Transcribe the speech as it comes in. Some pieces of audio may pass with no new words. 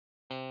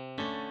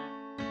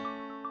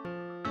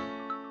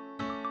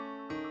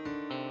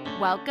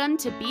Welcome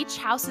to Beach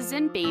Houses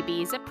and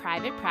Babies, a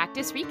private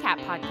practice recap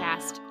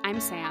podcast. I'm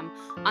Sam.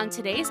 On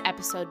today's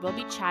episode, we'll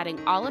be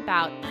chatting all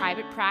about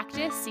Private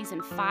Practice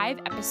Season 5,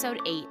 Episode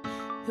 8,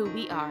 Who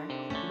We Are,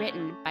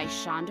 written by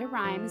Shonda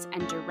Rhimes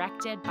and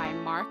directed by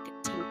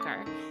Mark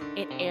Tinker.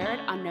 It aired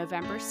on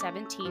November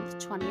 17th,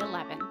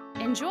 2011.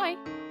 Enjoy!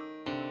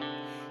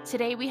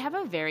 Today, we have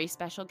a very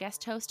special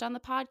guest host on the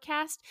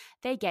podcast.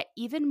 They get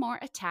even more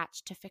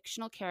attached to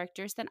fictional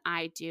characters than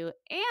I do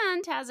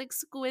and has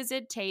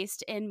exquisite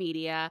taste in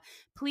media.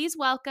 Please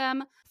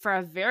welcome, for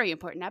a very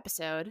important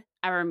episode,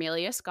 our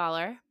Amelia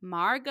scholar,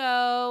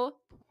 Margo.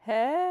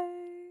 Hey.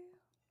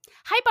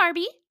 Hi,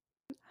 Barbie.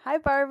 Hi,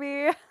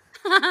 Barbie.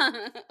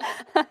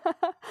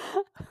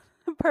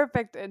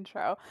 Perfect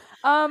intro.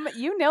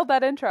 You nailed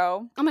that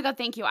intro. Oh my God,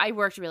 thank you. I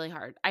worked really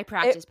hard. I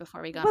practiced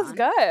before we got on. It was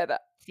good.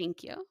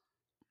 Thank you.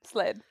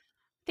 Slid.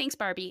 Thanks,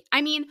 Barbie.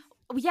 I mean,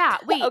 yeah,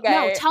 wait, Okay.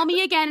 No, tell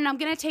me again and I'm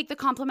going to take the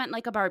compliment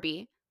like a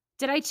Barbie.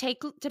 Did I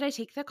take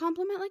the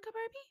compliment like a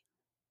Barbie?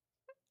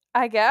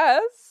 I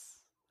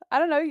guess. I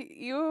don't know.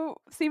 You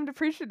seemed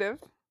appreciative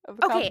of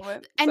the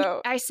compliment. And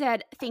so. I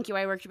said, thank you.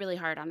 I worked really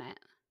hard on it.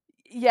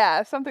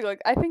 Yeah, something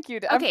like I think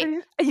you did. Okay.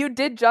 You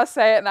did just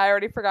say it and I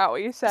already forgot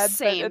what you said.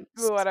 Same.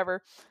 But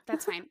whatever.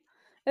 That's fine.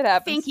 It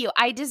happens. Thank you.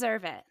 I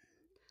deserve it.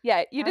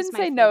 Yeah, you That didn't was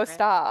say my no, favorite.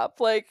 stop.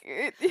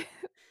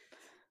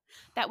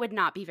 That would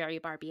not be very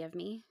Barbie of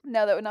me.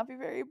 No, that would not be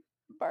very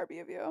Barbie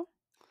of you.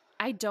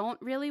 I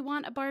don't really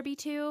want a Barbie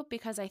 2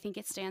 because I think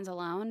it stands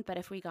alone, but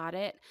if we got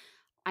it,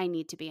 I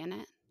need to be in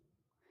it.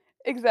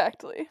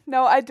 Exactly.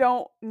 No, I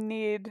don't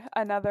need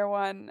another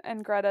one,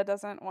 and Greta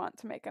doesn't want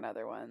to make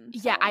another one.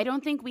 So. Yeah, I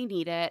don't think we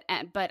need it,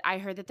 but I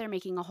heard that they're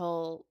making a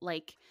whole,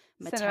 like,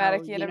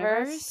 cinematic Mattel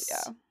universe.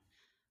 Yeah.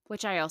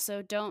 Which I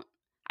also don't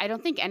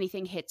think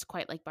anything hits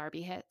quite like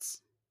Barbie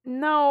hits.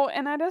 No,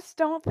 and I just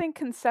don't think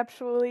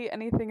conceptually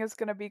anything is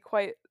going to be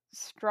quite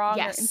strong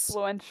Yes. or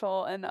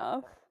influential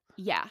enough.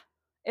 Yeah.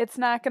 It's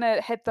not going to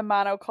hit the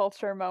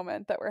monoculture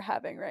moment that we're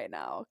having right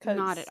now.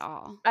 Not at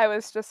all. I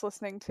was just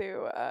listening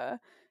to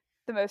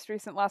the most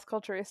recent Las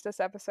Culturistas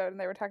episode, and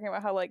they were talking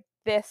about how, like,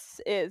 this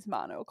is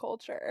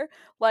monoculture.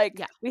 Like,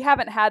 Yeah. we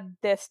haven't had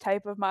this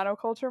type of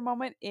monoculture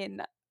moment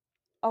in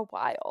a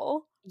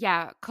while.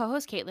 Yeah,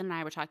 co-host Caitlin and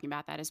I were talking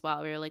about that as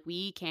well. We were like,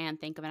 we can't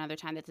think of another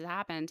time that this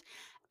happened.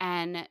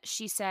 And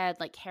she said,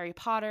 like, Harry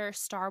Potter,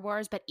 Star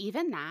Wars, but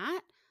even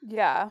that,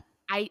 yeah,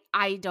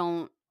 I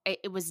don't,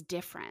 it was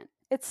different.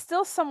 It's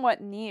still somewhat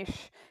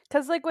niche.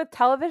 Because, like, with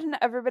television,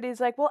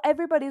 everybody's like, well,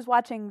 everybody's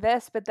watching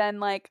this, but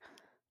then, like,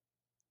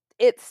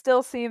 it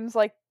still seems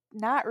like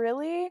not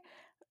really.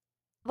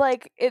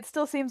 Like, it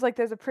still seems like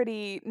there's a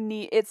pretty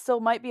neat, it still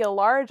might be a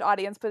large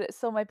audience, but it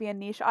still might be a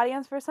niche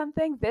audience for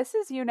something. This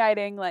is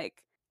uniting,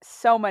 like,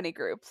 so many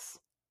groups.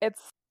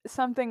 It's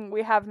something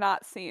we have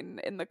not seen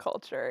in the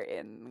culture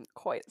in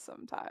quite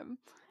some time.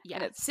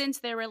 Yeah, since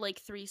there were, like,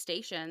 3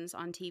 stations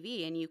on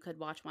TV and you could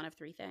watch one of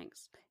 3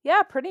 things.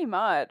 Yeah, pretty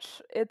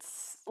much.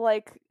 It's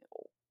like,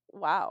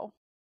 wow.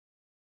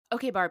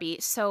 Okay, Barbie,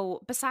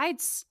 so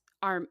besides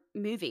our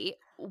movie,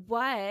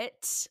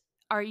 what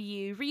are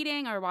you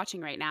reading or watching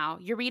right now?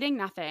 You're reading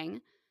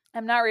nothing.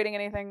 I'm not reading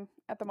anything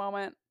at the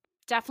moment.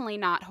 Definitely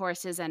not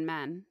Horses and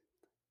Men.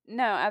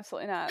 No,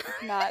 absolutely not.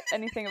 Not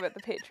anything about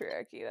the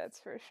patriarchy, that's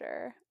for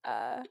sure.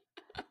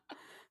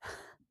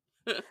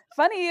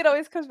 Funny, it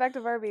always comes back to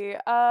Barbie.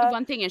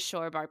 One thing is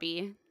sure,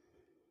 Barbie.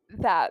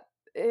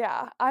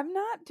 Yeah. I'm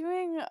not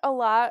doing a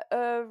lot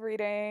of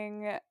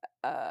reading.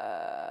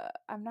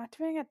 I'm not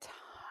doing a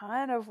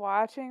ton of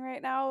watching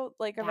right now,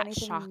 like, of That's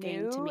anything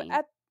shocking to me.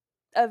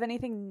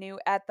 anything new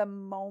at the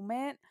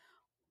moment,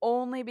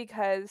 only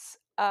because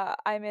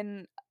I'm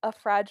in a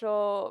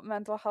fragile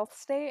mental health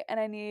state and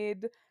I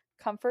need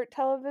comfort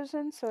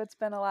television, so it's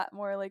been a lot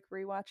more like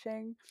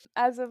rewatching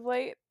as of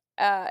late.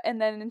 And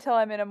then until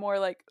I'm in a more,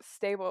 like,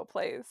 stable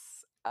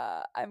place,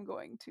 I'm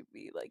going to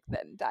be, like,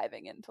 then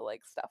diving into,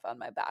 like, stuff on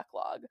my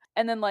backlog.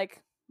 And then,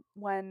 like,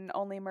 when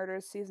Only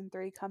Murders season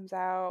 3 comes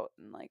out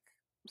and, like,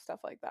 stuff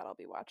like that, I'll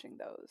be watching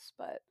those.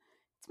 But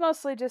it's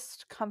mostly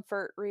just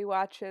comfort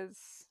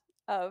rewatches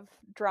of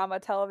drama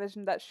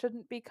television that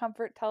shouldn't be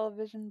comfort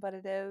television, but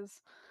it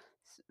is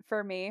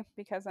for me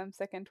because I'm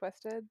sick and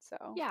twisted.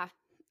 So Yeah.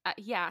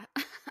 Yeah.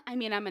 I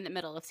mean, I'm in the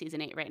middle of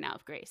season 8 right now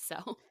of Grace,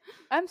 so.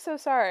 I'm so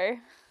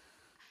sorry.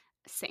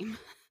 Same.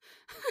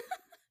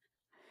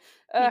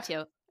 Me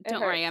too.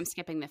 Don't worry, I'm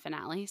skipping the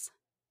finales.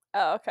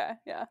 Oh, okay.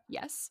 Yeah.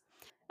 Yes.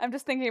 I'm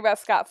just thinking about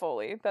Scott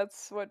Foley.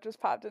 That's what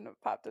just popped into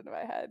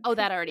my head. Oh,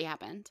 that already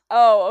happened.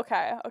 Oh,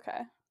 okay.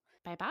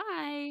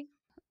 Bye-bye.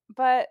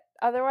 But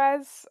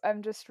otherwise,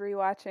 I'm just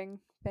rewatching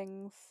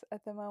things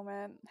at the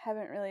moment.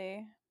 Haven't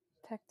really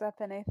picked up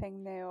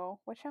anything new,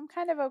 which I'm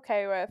kind of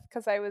okay with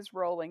because I was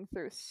rolling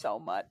through so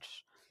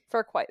much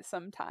for quite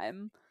some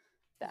time.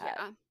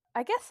 Yeah.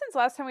 I guess since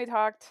last time we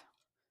talked,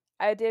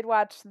 I did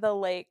watch The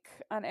Lake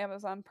on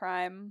Amazon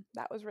Prime.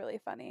 That was really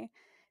funny.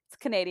 It's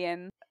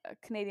Canadian.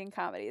 Canadian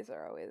comedies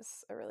are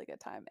always a really good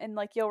time. And,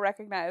 like, you'll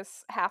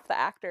recognize half the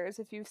actors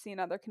if you've seen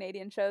other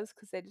Canadian shows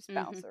because they just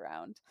bounce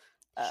around.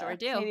 Sure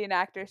do. Canadian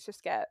actors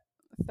just get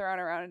thrown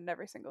around in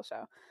every single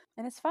show.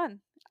 And it's fun.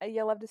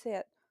 You'll love to see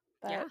it.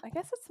 But Yeah. I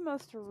guess it's the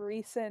most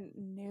recent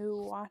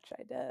new watch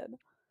I did.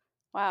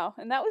 Wow.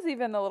 And that was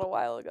even a little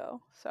while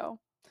ago. So,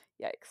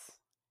 yikes.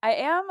 I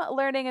am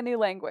learning a new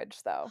language,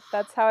 though.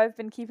 That's how I've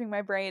been keeping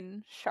my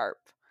brain sharp.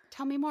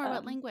 Tell me more. What I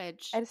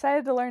language?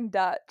 decided to learn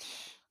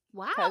Dutch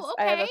because Wow.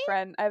 Okay.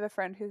 I have a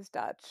friend who's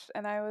Dutch,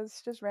 and I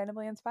was just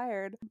randomly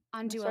inspired.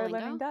 On And I started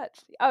learning Duolingo? Dutch.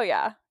 Oh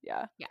yeah,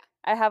 yeah. Yeah.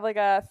 I have like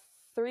a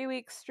 3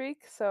 week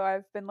streak, so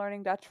I've been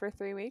learning Dutch for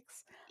 3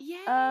 weeks.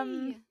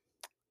 Um, Yay.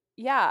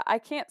 yeah, I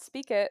can't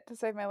speak it to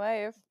save my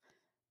life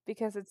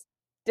because it's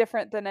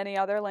different than any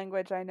other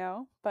language I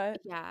know.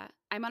 But Yeah.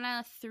 I'm on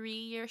a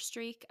 3-year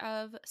streak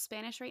of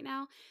Spanish right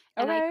now,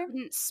 and I okay,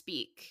 couldn't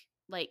speak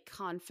like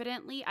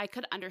confidently. I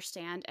could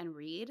understand and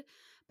read,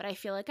 but I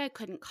feel like I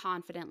couldn't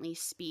confidently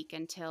speak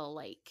until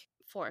like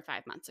 4 or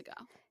 5 months ago.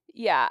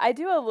 yeah, I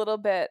do a little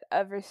bit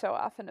every so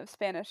often of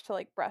Spanish to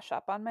like brush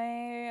up on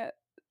my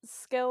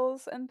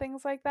skills and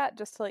things like that,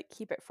 just to like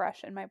keep it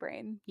fresh in my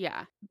brain.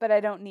 Yeah. But I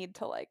don't need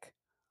to like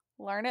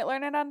learn it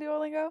on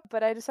Duolingo.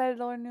 But I decided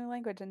to learn a new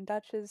language, and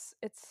Dutch is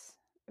it's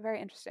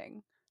very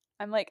interesting.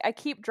 I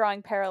keep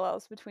drawing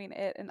parallels between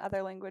it and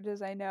other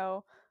languages I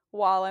know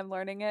while I'm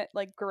learning it,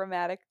 like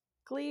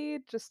grammatically,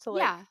 just to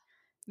like Yeah.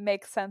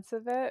 make sense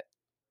of it.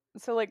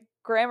 So like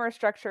grammar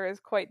structure is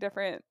quite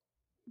different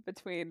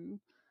between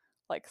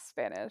like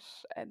Spanish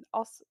and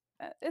also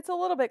it's a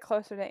little bit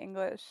closer to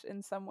English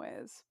in some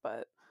ways,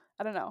 but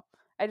I don't know.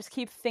 I just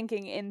keep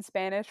thinking in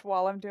Spanish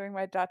while I'm doing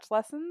my Dutch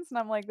lessons, and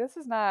I'm like, this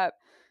is not,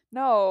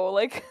 no,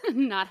 like,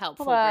 Not hold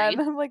helpful, on.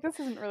 brain. I'm like, this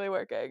isn't really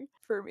working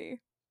for me.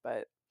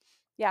 But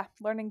yeah,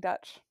 learning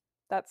Dutch.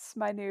 That's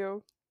my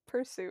new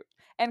pursuit.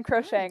 And Good.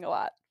 crocheting a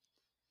lot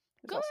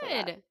is also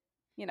that, Good.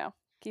 you know,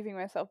 keeping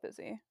myself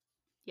busy.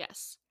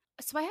 Yes.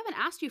 So I haven't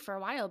asked you for a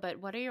while, but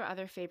what are your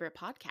other favorite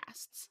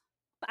podcasts?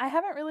 I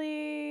haven't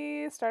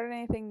really started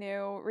anything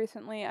new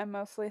recently. I'm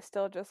mostly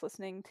still just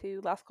listening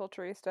to Las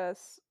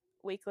Culturistas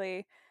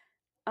weekly.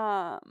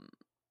 Um,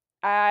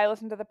 I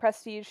listen to the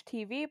Prestige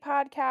TV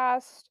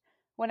podcast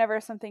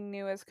whenever something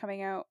new is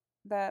coming out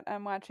that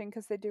I'm watching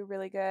because they do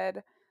really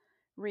good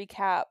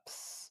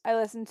recaps. I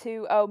listen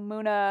to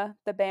Muna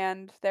the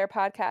band, their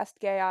podcast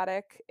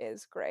Chaotic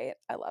is great.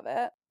 I love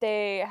it.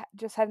 They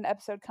just had an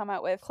episode come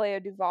out with Cleo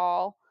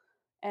Duvall,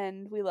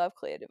 and we love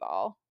Cleo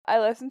Duvall. I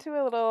listened to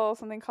a little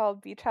something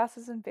called Beach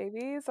Houses and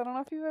Babies. I don't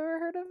know if you've ever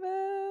heard of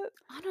it.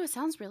 Oh no, it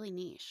sounds really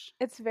niche.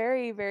 It's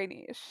very, very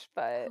niche,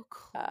 but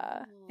Oh,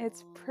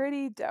 it's cool.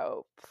 pretty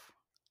dope.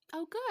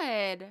 Oh,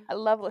 good. I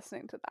love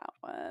listening to that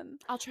one.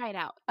 I'll try it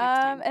out next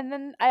time. And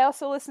then I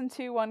also listened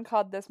to one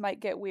called This Might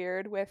Get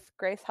Weird with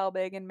Grace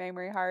Helbig and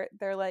Mamrie Hart.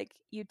 They're like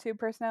YouTube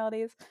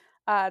personalities.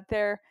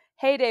 Their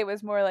heyday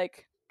was more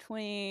like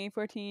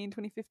 2014,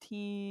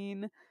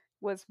 2015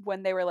 was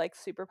when they were like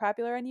super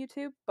popular on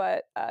YouTube.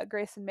 But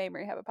Grace and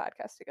Mamrie have a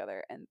podcast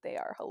together, and they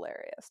are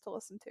hilarious to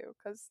listen to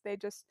because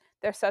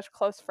they're such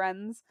close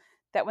friends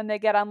that when they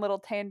get on little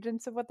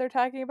tangents of what they're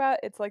talking about,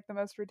 it's like the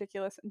most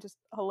ridiculous and just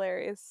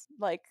hilarious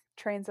like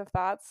trains of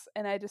thoughts,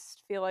 and I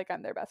just feel like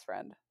I'm their best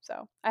friend.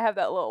 So I have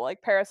that little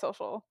like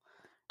parasocial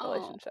Oh,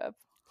 relationship.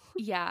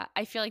 yeah.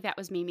 I feel like that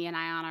was Mimi and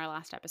I on our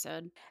last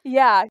episode.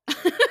 Yeah,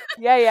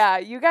 yeah.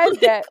 You guys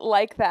get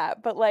like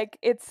that, but like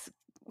it's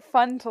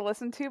fun to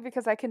listen to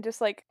because I can just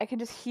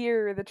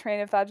hear the train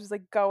of thought just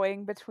like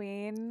going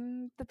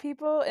between the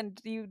people, and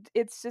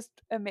it's just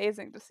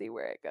amazing to see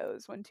where it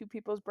goes when two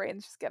people's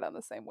brains just get on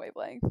the same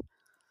wavelength.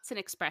 It's an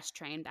express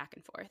train back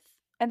and forth.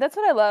 And that's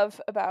what I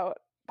love about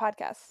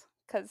podcasts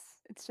because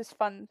it's just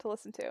fun to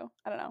listen to.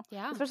 I don't know.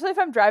 Yeah. Especially if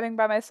I'm driving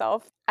by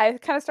myself. I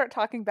kind of start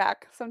talking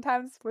back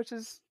sometimes, which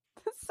is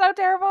so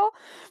terrible.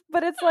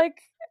 But it's like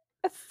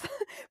it's,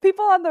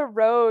 people on the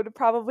road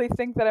probably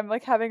think that I'm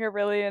like having a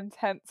really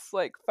intense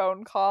like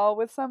phone call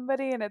with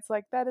somebody, and it's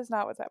like that is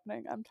not what's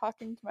happening. I'm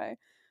talking to my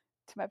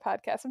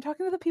podcast. I'm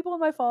talking to the people on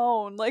my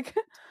phone. Like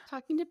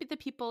Talking to the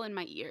people in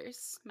my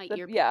ears, my the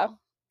ear yeah, people.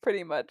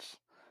 pretty much.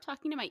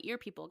 Talking to my ear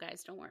people,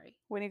 guys. Don't worry.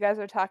 When you guys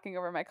are talking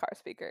over my car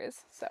speakers.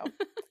 So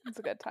it's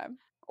a good time.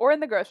 Or in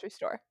the grocery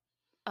store.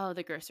 Oh,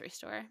 the grocery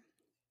store.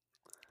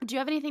 Do you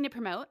have anything to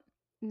promote?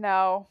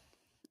 No,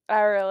 I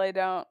really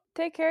don't.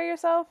 Take care of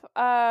yourself.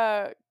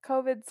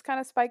 COVID's kind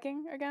of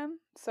spiking again.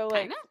 So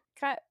Kinda.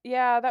 like,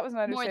 yeah, that was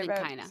an More than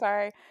understatement. kinda.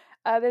 Sorry.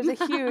 There's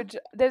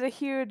a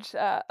huge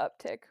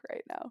uptick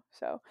right now.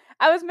 So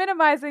I was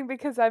minimizing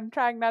because I'm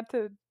trying not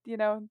to,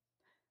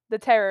 the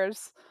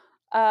terrors,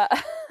 uh,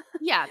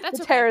 Yeah, the that's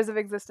okay. terrors of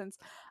existence.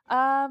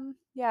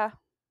 Yeah.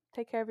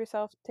 Take care of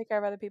yourself. Take care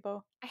of other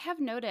people. I have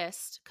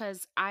noticed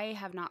because I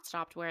have not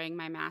stopped wearing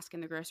my mask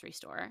in the grocery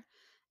store.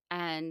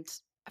 And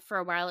for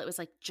a while, it was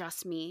like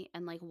just me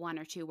and like one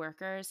or two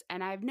workers.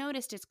 And I've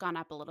noticed it's gone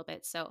up a little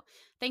bit. So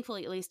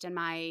thankfully, at least in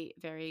my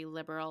very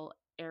liberal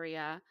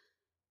area,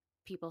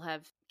 people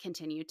have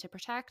continued to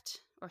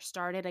protect or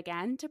started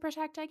again to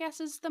protect, I guess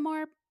is the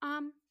more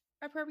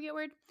appropriate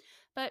word.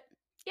 But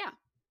yeah,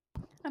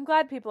 I'm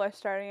glad people are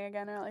starting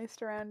again, or at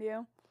least around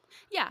you.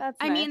 Yeah. That's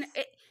I mean,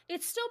 nice.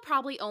 it's still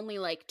probably only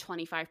like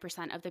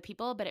 25% of the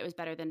people, but it's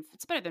better than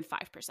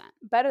 5%.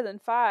 Better than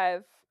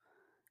 5.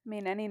 I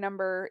mean, any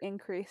number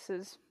increase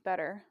is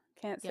better.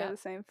 Can't say Yep. the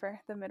same for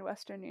the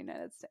Midwestern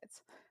United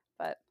States.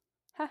 But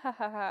ha ha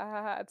ha ha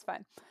ha ha, it's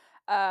fine.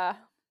 Uh,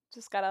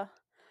 just gotta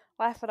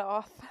laugh it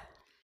off.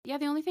 Yeah,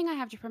 the only thing I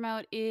have to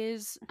promote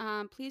is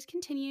please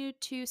continue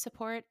to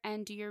support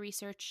and do your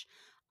research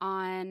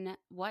on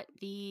what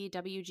the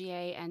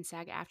WGA and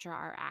SAG-AFTRA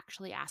are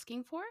actually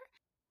asking for.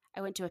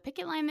 I went to a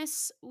picket line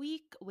this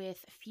week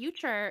with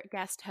future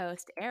guest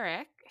host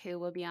Eric, who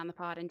will be on the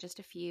pod in just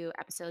a few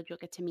episodes. You'll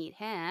get to meet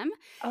him.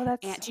 Oh,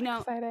 that's And so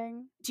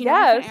exciting. do you know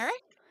my friend Yes.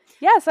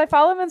 Yes, I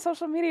follow him on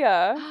social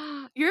media.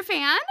 Eric? You're a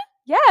fan?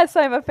 Yes,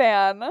 I'm a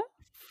fan.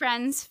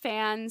 Friends,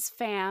 fans,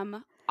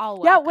 fam,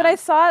 all Yeah, when I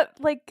welcome. saw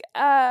like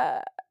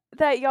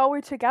that y'all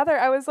were together,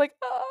 I was like,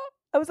 oh.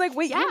 I was like,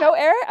 wait, you Yeah, know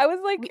Eric? I was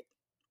we, like,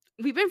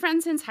 we've been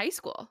friends since high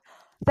school.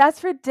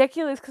 that's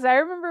ridiculous because I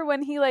remember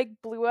when he like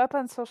blew up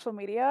on social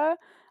media,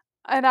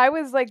 and I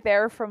was like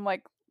there from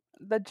like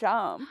the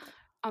jump.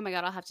 Oh my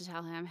God, I'll have to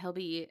tell him. He'll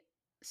be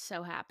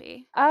so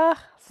happy. Ugh,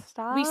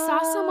 We saw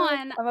stop.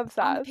 someone I'm on the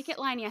picket obsessed.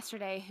 line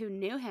yesterday who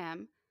knew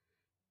him,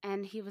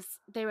 and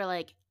they were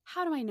like,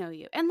 how do I know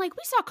you? And like,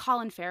 we saw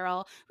Colin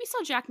Farrell, we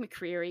saw Jack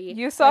McCreary.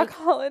 You saw Like,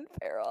 Colin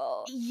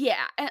Farrell.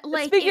 yeah,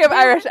 like Speaking if of there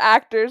were, Irish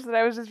actors that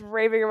I was just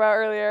raving about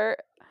earlier,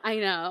 I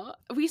know,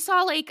 we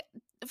saw like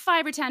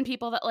 5 or 10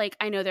 people that like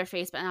I know their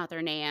face but not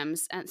their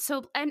names, and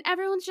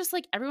everyone's just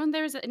like, everyone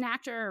there's an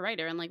actor or a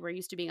writer, and like we're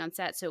used to being on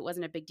set, so it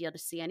wasn't a big deal to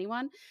see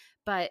anyone,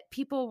 but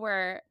people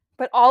were.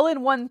 but all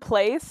in one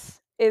place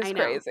is I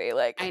know. crazy.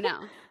 Like, I know.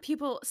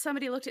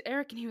 Somebody looked at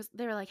Eric and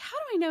they were like, how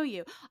do I know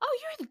you? Oh,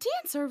 you're the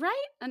dancer,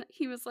 right? And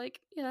he was like,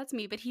 yeah, that's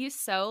me. But he's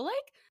so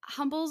like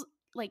humble's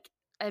like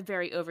a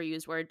very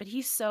overused word, but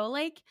he's so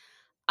like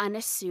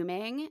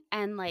unassuming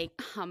and like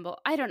humble.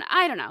 I don't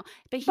know.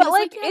 But he but was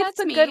like, like yeah, it's that's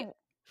a good, me.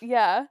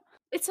 yeah,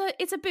 It's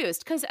a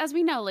boost because as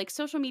we know, like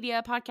social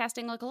media,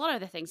 podcasting, like a lot of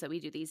the things that we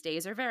do these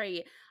days are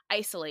very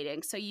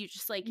isolating. So you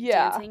just like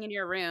yeah, dancing in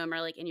your room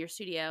or like in your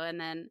studio, and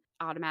then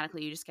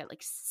automatically you just get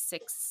like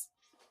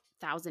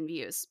 6,000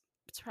 views.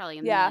 It's probably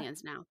in the yeah.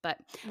 millions now. But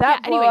yeah,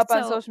 That blow anyway, up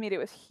on so social media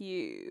was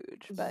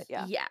huge. But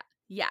yeah, yeah.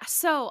 Yeah.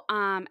 So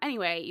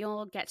anyway,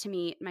 you'll get to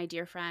meet my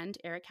dear friend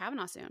Eric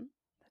Kavanaugh soon.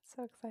 that's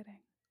so exciting.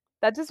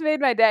 That just made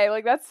my day.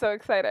 Like, that's so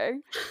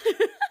exciting.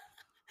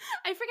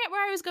 I forget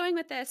where I was going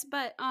with this,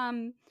 but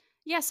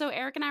yeah, so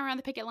Eric and I were on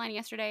the picket line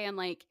yesterday, and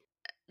like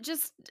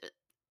just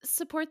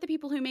support the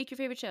people who make your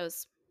favorite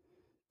shows.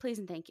 Please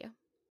and thank you.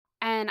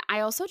 And I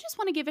also just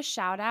want to give a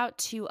shout out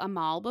to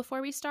Amal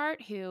before we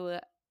start, who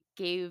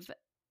gave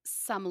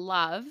some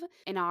love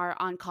in our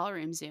on-call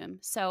room Zoom.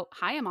 So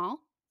hi Amal.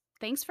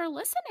 Thanks for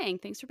listening.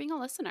 Thanks for being a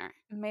listener.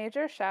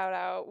 Major shout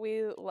out.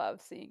 We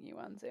love seeing you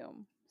on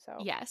Zoom. So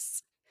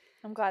Yes,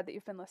 I'm glad that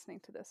you've been listening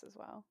to this as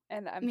well.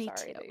 And I'm me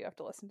sorry too. that you have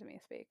to listen to me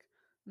speak.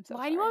 I'm so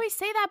Why do you sorry. always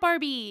say that,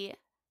 Barbie?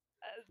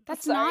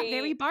 That's not very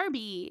Sorry.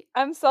 Barbie.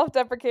 I'm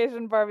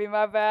self-deprecation Barbie,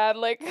 my bad.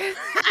 Like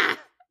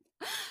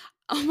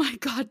Oh my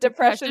God,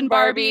 depression depression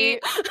Barbie.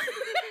 Barbie.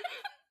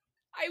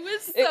 I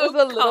was It was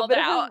so a little called bit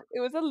of a out.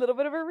 Is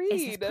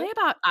this read. play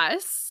about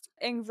us?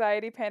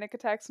 Anxiety, panic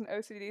attacks, and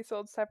OCD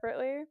sold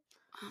separately.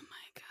 Oh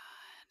my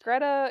God.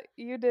 Greta,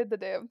 you did the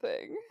damn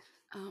thing.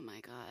 Oh my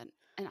God.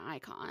 An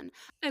icon.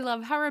 I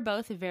love how we're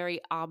both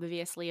very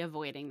obviously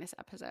avoiding this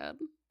episode.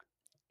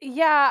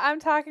 Yeah, I'm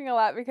talking a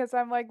lot because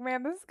I'm like,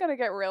 man, this is gonna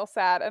get real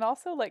sad. And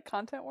also like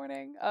content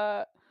warning.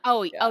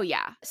 Oh Yeah.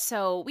 yeah.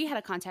 So we had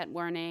a content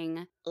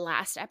warning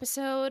last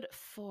episode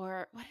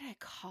for, what did I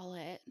call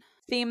it?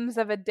 Themes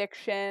of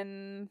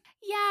addiction.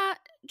 Yeah,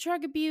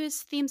 drug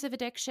abuse, themes of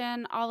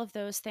addiction, all of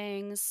those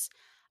things.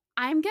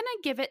 I'm going to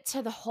give it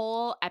to the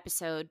whole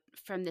episode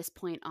from this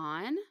point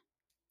on.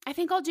 I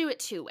think I'll do it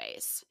 2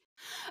 ways.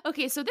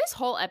 Okay, so this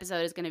whole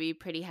episode is going to be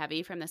pretty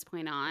heavy from this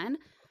point on.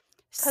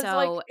 Cause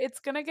like So, it's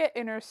gonna get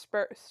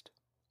interspersed.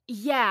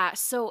 yeah,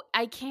 so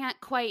I can't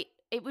quite,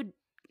 it would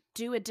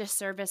do a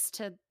disservice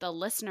to the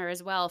listener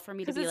as well for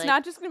me to Because be it's like,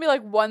 not just gonna be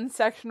like one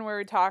section where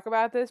we talk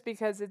about this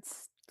because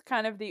it's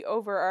kind of the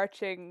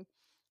overarching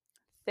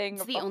thing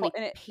it's of the the whole only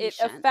and it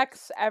patient.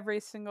 affects every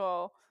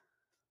single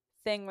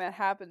thing that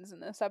happens in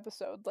this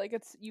episode. Like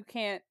it's you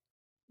can't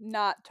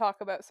not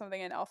talk about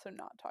something and also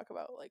not talk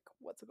about like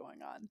what's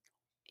going on.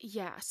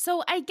 Yeah,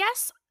 so I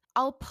guess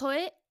I'll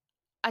put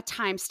a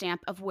timestamp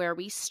of where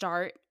we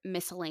start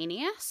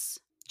miscellaneous,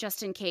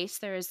 just in case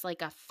there's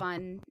like a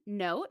fun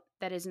note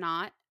that is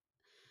not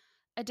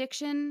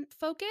addiction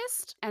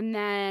focused. And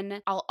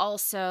then I'll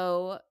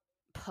also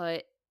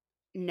put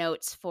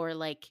notes for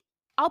like,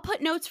 I'll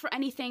put notes for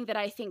anything that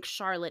I think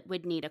Charlotte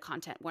would need a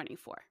content warning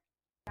for.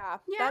 Yeah,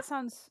 Yeah.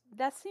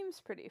 that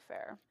seems pretty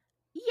fair.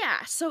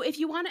 Yeah. So if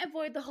you want to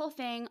avoid the whole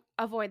thing,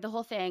 avoid the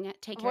whole thing.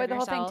 Take care Avoid of the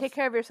whole thing. yourself. Take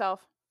care of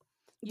yourself.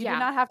 You do Yeah.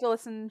 not have to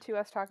listen to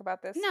us talk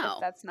about this if No,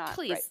 that's not right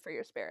please. for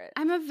your spirit.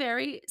 I'm a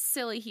very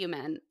silly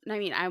human. I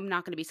mean, I'm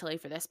not going to be silly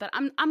for this, but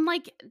I'm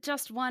like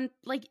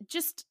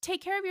just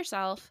take care of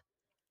yourself.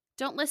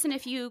 Don't listen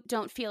if you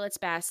don't feel it's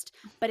best,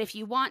 but if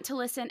you want to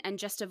listen and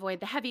just avoid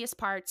the heaviest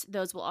parts,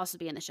 those will also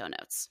be in the show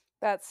notes.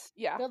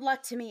 Yeah. Good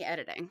luck to me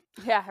editing.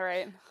 Yeah,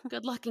 right.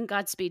 Good luck and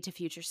Godspeed to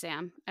future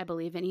Sam. I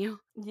believe in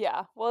you.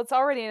 Yeah. Well, it's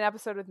already an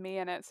episode with me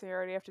in it, so you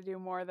already have to do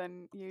more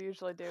than you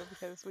usually do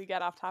because we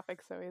get off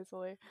topic so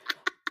easily.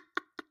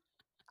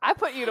 I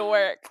put you to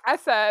work. I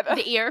said.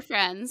 The ear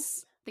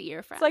friends. The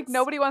ear friends. It's like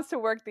nobody wants to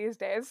work these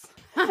days.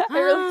 I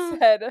really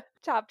said,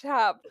 chop,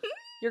 chop.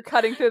 You're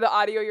cutting through the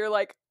audio. You're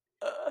like,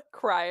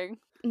 crying.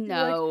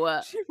 No. You're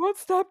like, she won't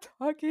stop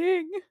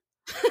talking.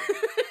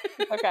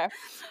 Okay.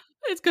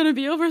 It's going to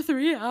be over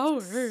 3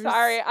 hours.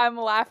 Sorry, I'm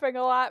laughing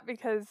a lot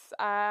because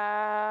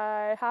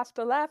I have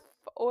to laugh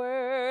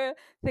or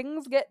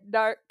things get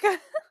dark.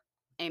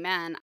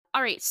 Amen.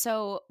 All right,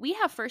 so we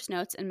have first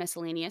notes and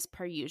miscellaneous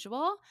per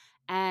usual.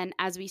 And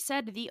as we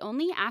said, the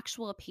only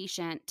actual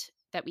patient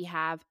that we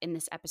have in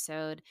this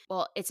episode,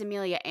 well, it's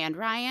Amelia and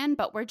Ryan,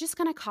 but we're just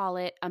going to call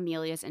it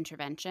Amelia's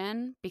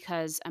intervention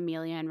because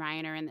Amelia and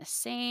Ryan are in the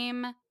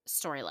same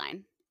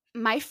storyline.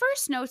 My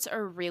first notes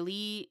are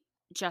really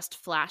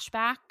just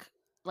flashback,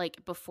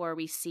 like before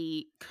we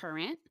see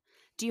current.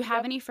 Do you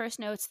have any first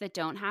notes that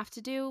don't have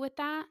to do with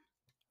that?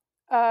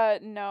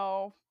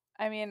 No.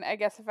 I mean, I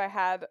guess if I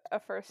had a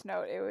first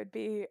note, it would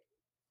be,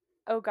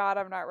 oh God,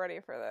 I'm not ready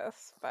for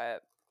this.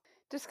 But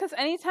just because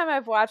anytime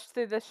I've watched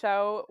through the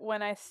show,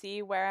 when I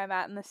see where I'm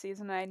at in the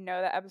season, and I know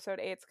that episode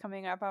 8's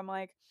coming up, I'm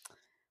like,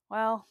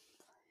 well,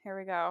 here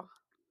we go.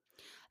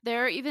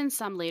 There are even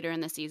some later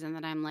in the season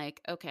that I'm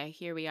like, okay,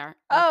 here we are.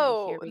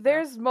 Okay, here we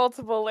there's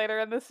multiple later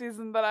in the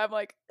season that I'm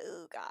like,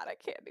 oh God, I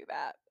can't do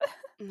that.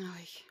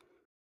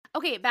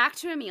 Okay, back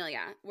to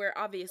Amelia. We're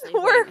obviously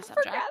We're the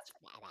subject.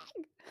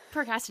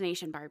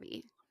 Procrastination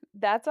Barbie.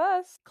 That's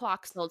us.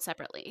 Clocks sold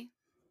separately.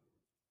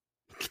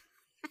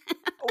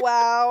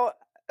 Wow.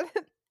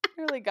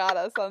 Really got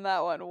us on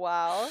that one.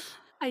 Wow.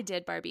 I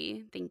did,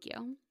 Barbie. Thank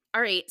you.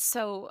 All right,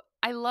 so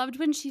I loved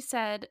when she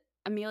said,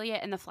 Amelia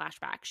in the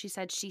flashback, she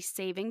said she's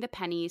saving the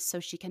pennies so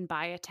she can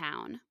buy a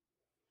town.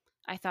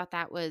 I thought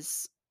that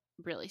was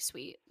really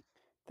sweet.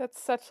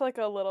 That's such like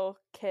a little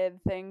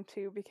kid thing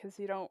too, because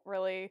you don't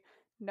really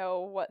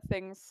know what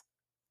things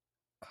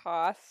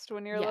cost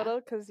when you're little,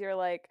 because you're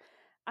like,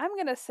 I'm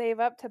gonna save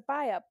up to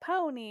buy a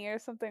pony or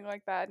something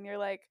like that, and you're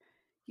like,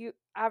 you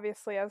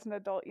obviously as an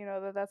adult you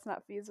know that that's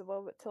not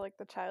feasible, but to like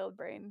the child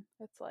brain,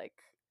 it's like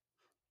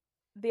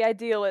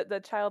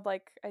the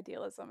childlike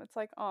idealism. It's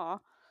like, aw,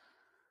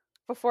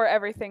 before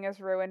everything is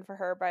ruined for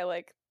her by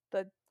like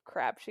the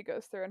crap she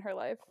goes through in her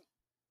life.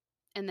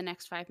 In the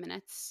next 5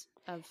 minutes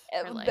of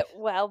her life.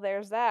 Well,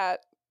 there's that.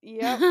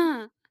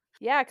 Yep.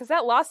 Yeah, because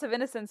that loss of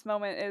innocence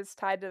moment is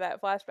tied to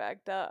that flashback.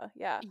 Duh.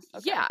 Yeah.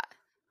 Okay. Yeah.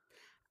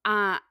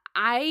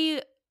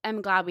 I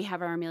am glad we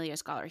have our Amelia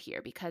Scholar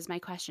here because my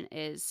question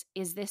is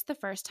this the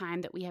first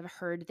time that we have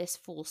heard this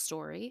full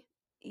story?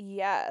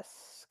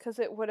 Yes, because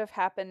it would have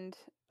happened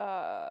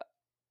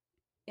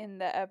in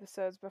the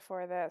episodes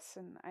before this,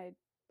 and I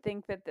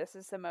think that this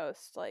is the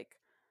most like,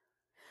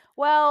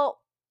 well,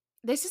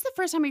 this is the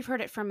first time we've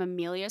heard it from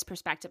Amelia's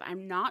perspective.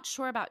 I'm not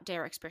sure about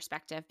Derek's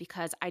perspective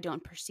because I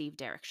don't perceive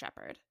Derek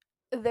Shepherd.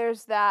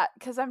 There's that,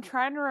 because I'm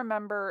trying to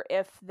remember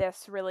if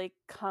this really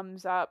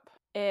comes up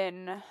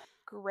in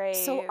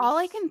Grey's. So all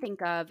I can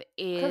think of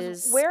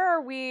is, where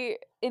are we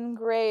in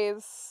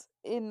Grey's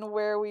in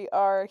where we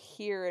are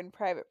here in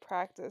Private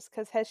Practice?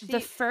 Because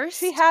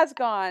she has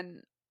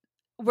gone.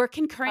 We're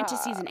concurrent to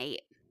season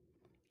 8.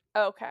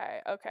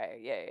 Okay,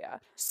 yeah.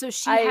 So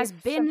she has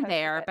been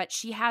there, but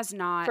she has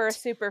not for a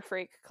Super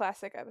Freak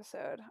classic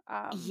episode.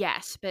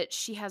 Yes, but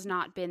she has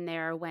not been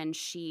there when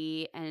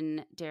she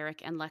and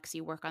Derek and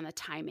Lexi work on the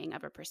timing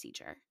of a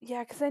procedure.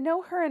 Yeah, because I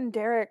know her and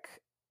Derek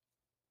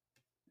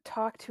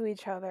talk to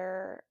each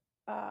other.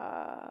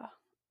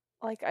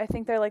 Like I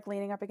think they're like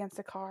leaning up against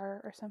a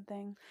car or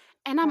something.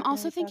 And I'm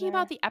also thinking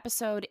about the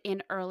episode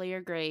in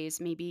earlier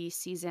Grey's, maybe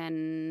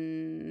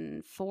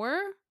season 4,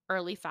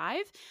 early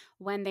 5,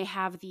 when they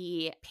have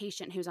the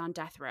patient who's on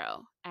death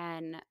row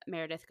and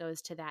Meredith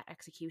goes to that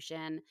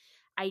execution.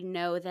 I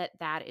know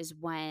that is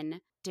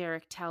when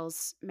Derek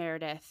tells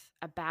Meredith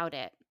about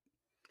it.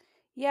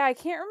 Yeah, I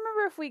can't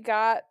remember if we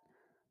got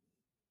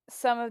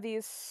some of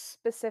these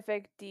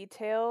specific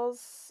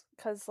details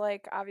because,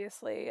 like,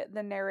 obviously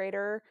the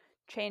narrator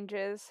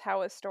changes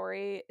how a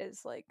story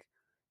is like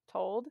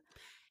told.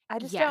 I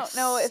just don't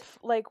know if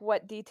like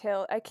what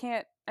detail. I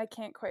can't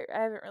quite.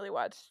 I haven't really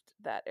watched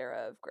that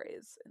era of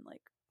Grey's in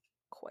like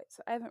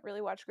I haven't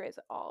really watched Grey's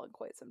at all in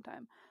quite some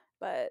time,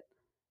 but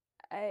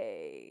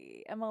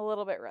I am a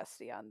little bit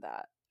rusty on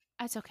that.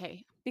 That's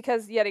okay.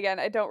 Because yet again,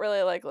 I don't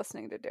really like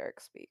listening to Derek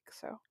speak,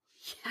 so.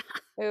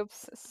 Yeah.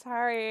 Oops.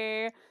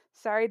 Sorry,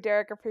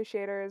 Derek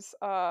appreciators.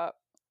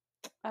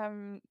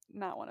 I'm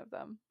not one of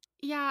them.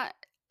 Yeah,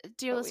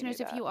 dear listeners,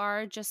 if you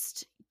are,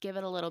 just give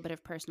it a little bit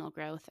of personal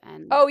growth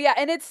and. Oh yeah,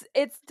 and it's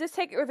just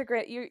take it with a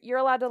grit. You're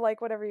allowed to like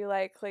whatever you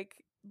like. Like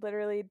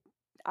literally,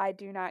 I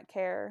do not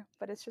care,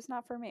 but it's just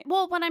not for me.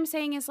 Well, what I'm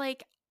saying is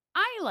like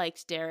I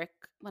liked Derek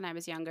when I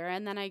was younger,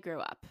 and then I grew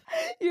up.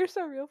 You're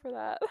so real for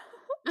that.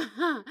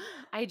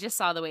 I just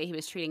saw the way he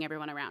was treating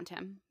everyone around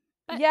him.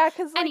 But Yeah,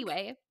 because like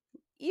anyway,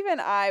 even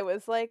I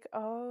was like,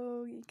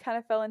 oh, you kind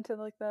of fell into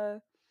like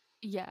the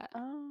yeah,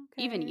 oh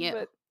even okay, you.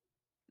 but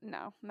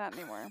no, not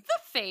anymore. The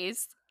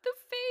face. The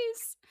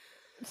face.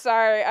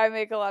 Sorry, I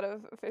make a lot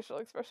of facial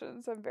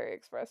expressions. I'm very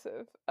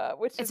expressive,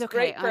 which It's is okay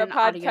great for on a an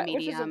audio podcast,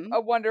 which is medium.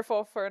 a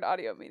wonderful for an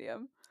audio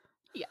medium.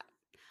 Yeah.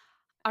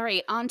 All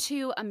right, on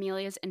to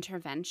Amelia's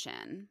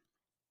intervention.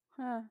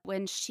 Huh.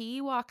 When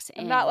she walks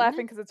I'm not in,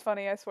 laughing because it's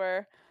funny, I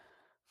swear.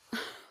 I'm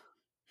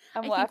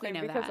I think we laughing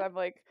know because that. I'm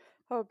like,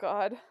 oh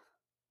God,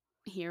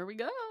 Here we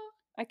go.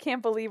 I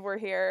can't believe we're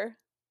here.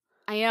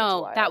 I That's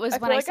know. That wild. was I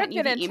when feel I like sent I've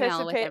you been the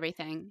email with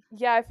everything.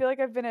 Yeah, I feel like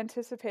I've been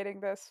anticipating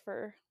this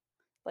for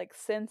like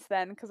since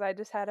then because I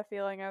just had a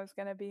feeling I was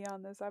gonna be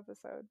on this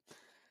episode.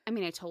 I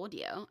mean, I told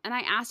you. And I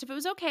asked if it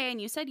was okay,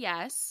 and you said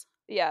yes.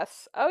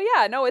 Yes. Oh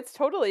yeah, no, it's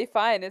totally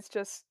fine. It's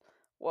just,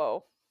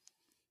 whoa,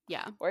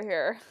 Yeah. we're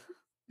here.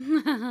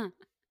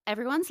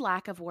 Everyone's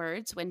lack of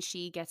words when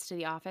she gets to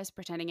the office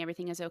pretending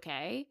everything is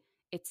okay,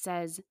 it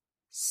says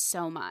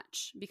so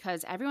much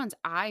because everyone's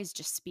eyes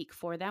just speak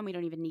for them. We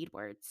don't even need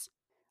words.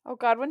 Oh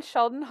God, when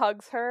Sheldon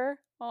hugs her.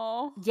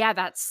 Oh. Yeah,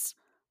 that's.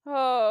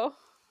 Oh.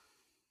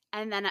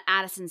 And then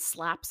Addison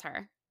slaps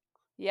her.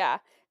 Yeah.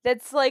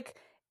 That's like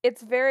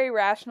it's very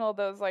rational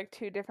those like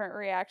two different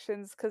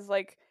reactions cuz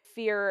like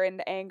fear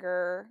and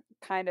anger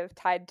kind of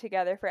tied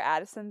together for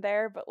Addison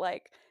there, but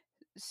like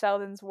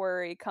Sheldon's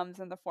worry comes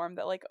in the form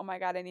that like, oh my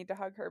God, I need to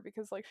hug her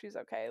because like she's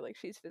okay, like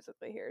she's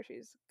physically here,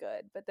 she's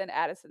good. But then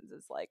Addison's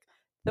is like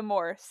the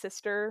more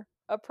sister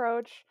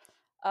approach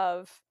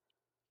of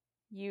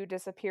you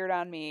disappeared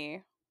on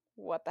me.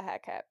 What the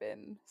heck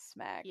happened?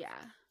 Smack. Yeah.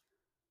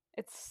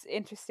 It's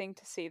interesting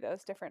to see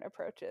those different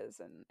approaches,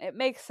 and it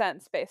makes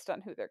sense based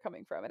on who they're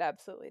coming from. It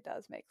absolutely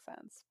does make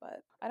sense,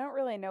 but I don't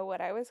really know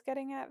what I was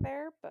getting at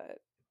there, but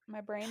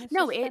my brain is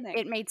No, just it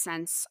spinning. made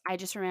sense. I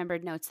just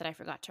remembered notes that I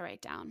forgot to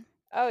write down.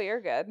 Oh, you're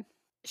good.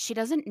 She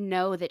doesn't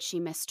know that she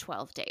missed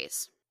 12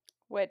 days.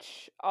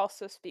 Which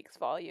also speaks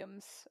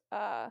volumes.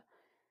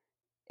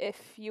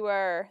 If you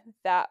are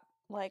that,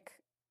 like,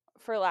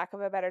 for lack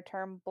of a better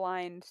term,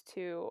 blind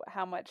to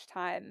how much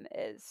time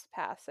is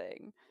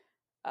passing,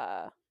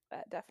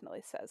 that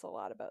definitely says a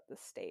lot about the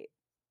state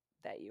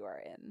that you are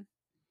in.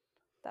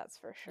 That's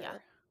for Yeah.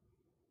 sure.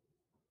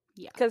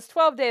 Yeah. Because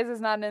 12 days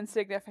is not an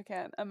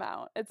insignificant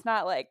amount. It's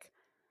not like,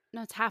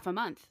 No, it's half a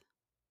month.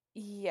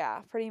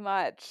 yeah, pretty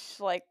much.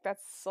 Like,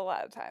 that's a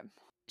lot of time.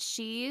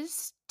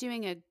 She's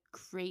doing a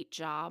great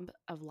job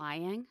of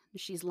lying.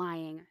 She's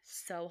lying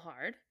so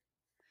hard.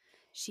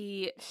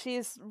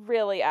 She's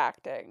really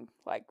acting,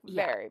 like,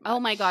 Yeah. very Oh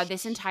my God,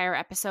 this much. entire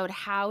episode,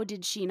 how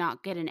did she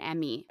not get an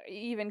Emmy?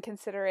 Even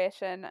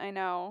consideration, I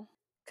know.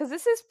 Because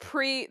this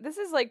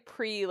is like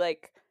pre,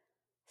 like,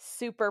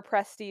 super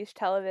prestige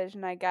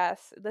television, I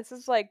guess. This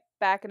is like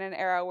back in an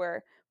era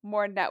where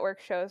more network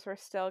shows were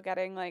still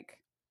getting, like,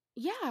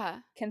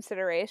 Yeah.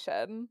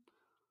 consideration.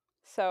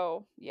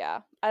 So,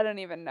 yeah, I don't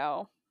even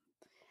know.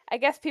 I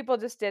guess people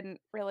just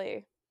didn't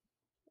really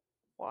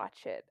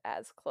watch it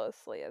as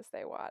closely as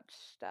they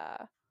watched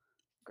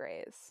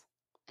Grey's,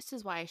 This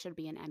is why I should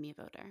be an Emmy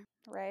voter.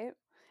 right?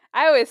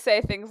 I always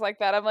say things like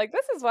that. I'm like,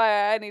 this is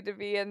why I need to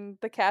be in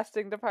the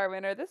casting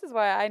department, or this is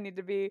why I need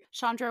to be.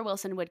 Chandra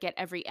Wilson would get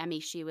every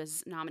Emmy she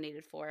was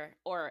nominated for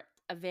or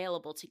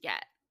available to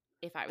get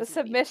if I The was an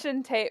Emmy voter.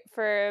 submission tape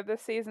for the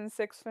season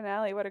 6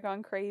 finale would have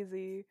gone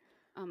crazy.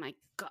 Oh my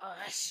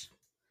gosh.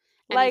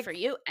 Emmy for Like,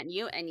 you and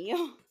you and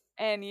you,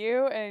 and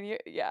you,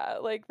 yeah,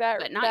 like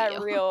but not that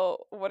you.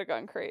 reel would have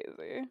gone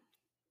crazy.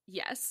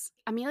 Yes.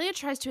 Amelia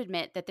tries to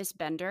admit that this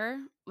bender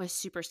was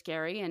super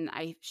scary and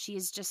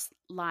she's just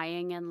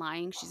lying and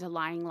lying. She's a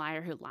lying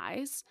liar who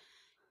lies.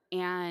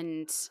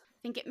 And I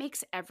think it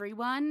makes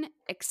everyone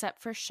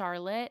except for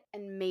Charlotte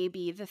and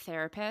maybe the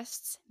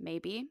therapists,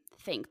 maybe,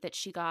 think that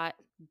she got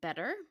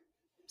better,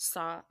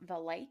 saw the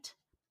light,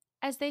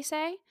 as they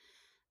say.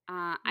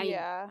 I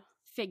Yeah.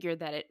 figured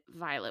that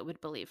Violet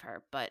would believe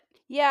her, but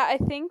Yeah, I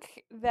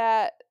think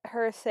that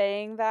her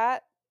saying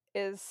that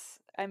is,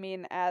 I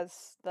mean,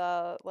 as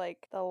the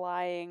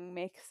lying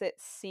makes it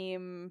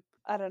seem,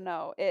 I don't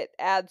know, it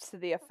adds to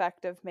the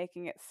effect of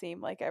making it seem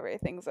like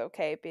everything's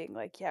okay, being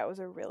like, yeah, it was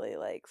a really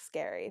like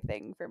scary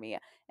thing for me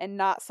and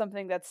not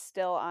something that's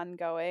still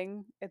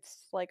ongoing.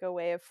 It's like a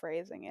way of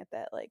phrasing it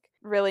that like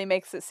really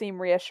makes it seem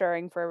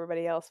reassuring for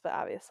everybody else, but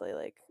obviously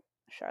like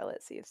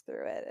Charlotte sees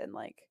through it and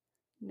like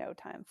no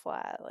time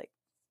flat, like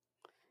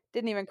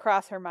didn't even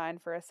cross her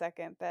mind for a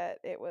second that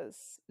it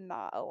was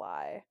not a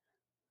lie.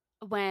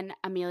 when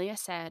Amelia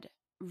said,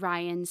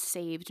 Ryan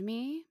saved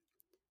me,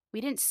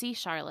 we didn't see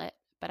Charlotte,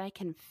 but I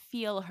can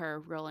feel her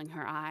rolling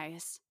her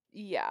eyes.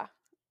 Yeah.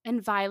 And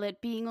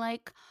Violet being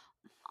like,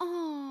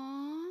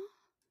 "Aww."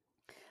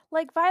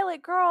 Like,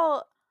 Violet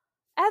girl,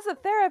 as a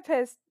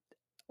therapist,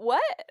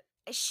 what?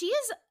 She's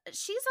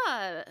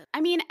a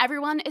I mean,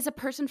 everyone is a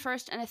person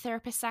first and a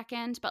therapist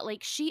second, but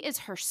like she is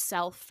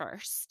herself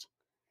first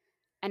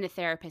and a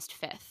therapist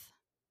fifth.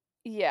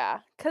 Yeah,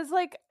 because,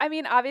 like, I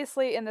mean,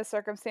 obviously, in the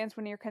circumstance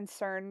when you're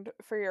concerned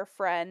for your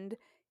friend,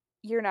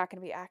 you're not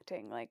going to be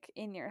acting like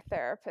in your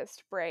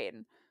therapist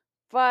brain.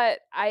 But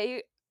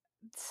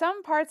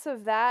some parts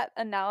of that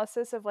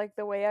analysis of like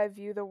the way I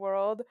view the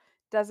world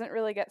doesn't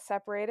really get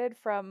separated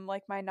from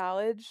like my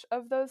knowledge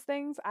of those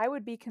things. I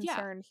would be Yeah.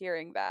 concerned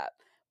hearing that.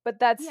 But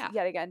that's Yeah.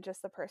 yet again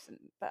just the person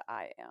that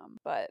I am.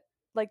 But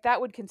like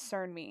that would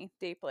concern me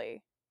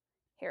deeply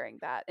hearing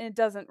that. And it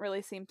doesn't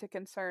really seem to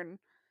concern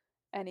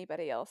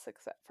anybody else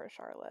except for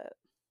Charlotte.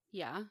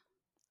 Yeah.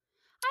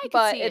 I could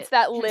But see it's it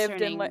that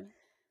lived and concerning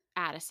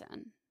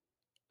Addison.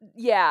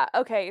 yeah,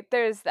 okay,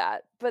 there's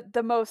that. But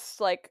the most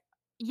like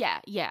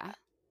Yeah. Yeah.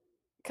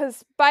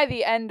 because by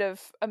the end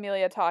of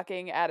Amelia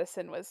talking,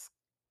 Addison was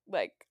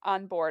like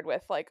on board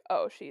with like,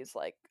 oh, she's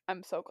like,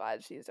 I'm so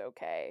glad she's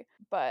okay.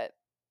 But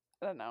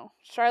I don't know.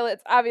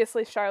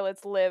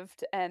 Charlotte's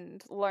lived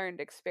and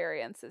learned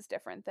experience is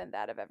different than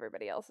that of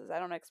everybody else's. I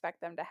don't expect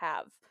them to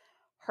have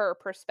her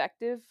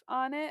perspective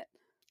on it.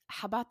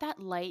 How about that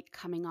light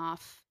coming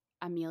off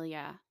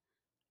Amelia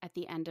at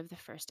the end of the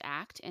first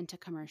act into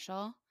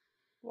commercial?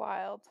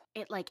 Wild.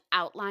 It like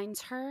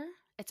outlines her.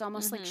 It's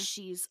almost like Mhm.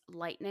 she's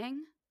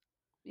lightning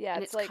Yeah,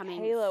 and it's it's like coming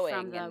from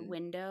haloing the and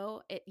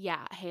window.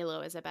 Yeah, halo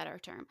is a better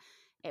term.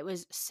 It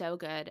was so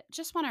good.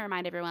 Just want to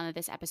remind everyone that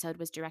this episode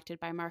was directed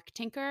by Mark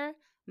Tinker,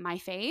 my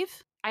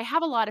fave. I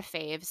have a lot of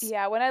faves.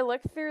 yeah, when I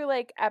look through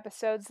like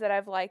episodes that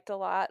I've liked a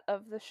lot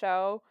of the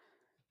show,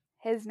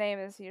 his name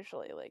is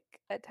usually like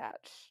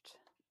attached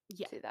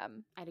Yeah, to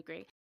them. I'd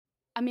agree.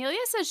 Amelia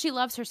says she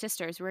loves her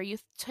sisters. Were you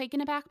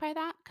taken aback by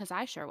that? Because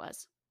I sure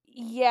was.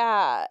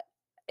 Yeah,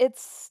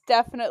 it's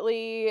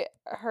definitely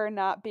her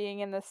not being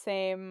in the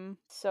same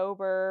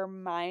sober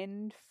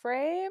mind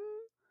frame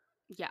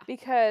Yeah.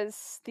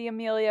 because the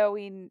Amelia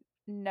we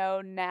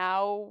know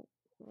now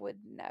would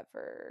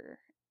never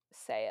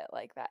say it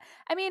like that.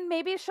 I mean,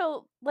 maybe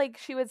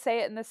she would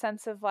say it in the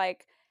sense of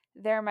like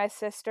they're my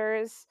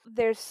sisters.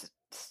 There's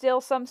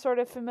still some sort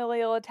of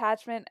familial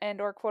attachment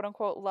and or quote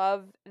unquote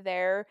love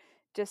there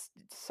just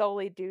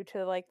solely due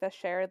to like the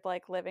shared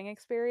like living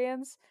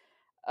experience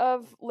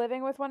of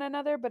living with one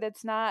another, but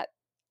it's not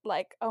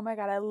like, oh my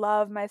god, I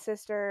love my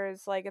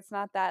sisters. Like it's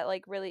not that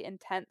like really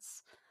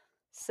intense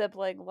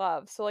sibling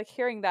love. So like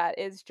hearing that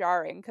is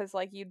jarring cuz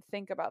like you'd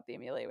think about the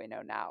Amelia we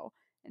know now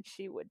and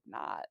she would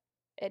not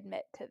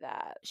admit to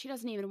that. She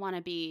doesn't even want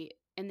to be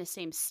in the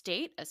same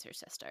state as her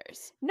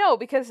sisters. No,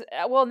 because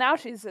well now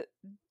she's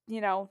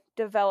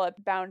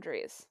developed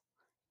boundaries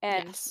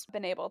and Yes.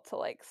 been able to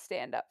like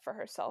stand up for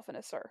herself and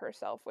assert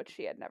herself, which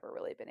she had never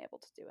really been able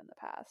to do in the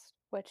past.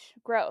 Which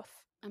growth.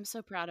 I'm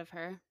so proud of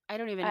her. I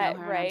don't even know her, and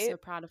I'm Right? so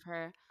proud of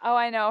her. Oh,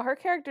 I know. Her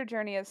character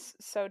journey is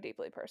so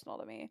deeply personal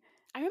to me.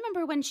 I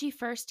remember when she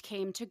first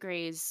came to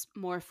Grey's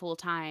more full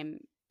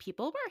time,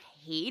 people were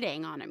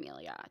hating on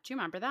Amelia. Do you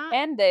remember that?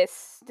 And they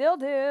still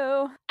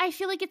do. I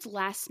feel like it's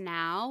less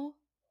now,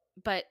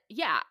 but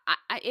yeah,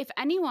 if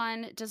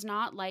anyone does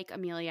not like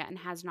Amelia and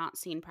has not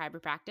seen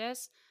Private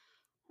Practice,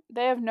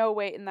 They have no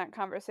weight in that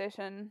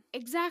conversation.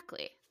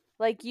 exactly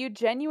Like, you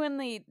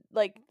genuinely,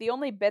 like, the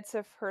only bits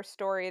of her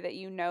story that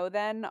you know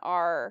then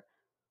are,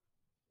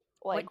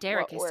 like, what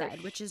Derek has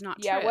said, which is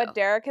not yeah, true. what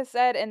Derek has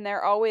said, and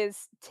they're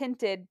always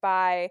tinted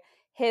by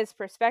his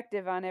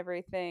perspective on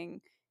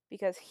everything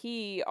because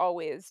he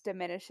always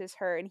diminishes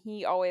her and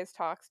he always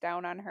talks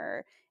down on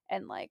her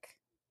and, like,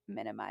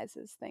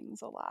 minimizes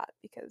things a lot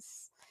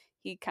because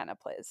he kind of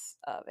plays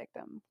a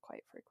victim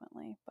quite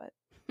frequently, but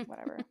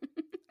whatever.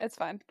 It's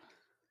fine.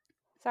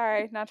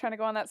 Sorry, not trying to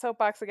go on that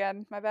soapbox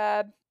again. My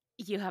bad.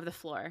 You have the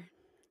floor.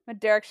 I'm a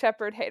Derek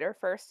Shepard hater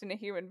first and a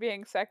human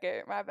being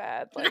second. My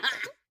bad. Like,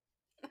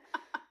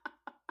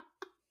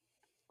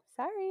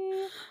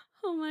 sorry.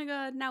 Oh my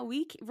god! Now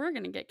we're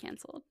gonna get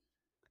canceled.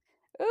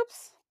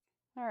 Oops.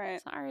 All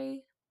right.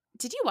 Sorry.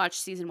 Did you watch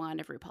season 1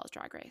 of RuPaul's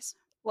Drag Race?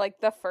 Like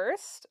the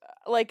first,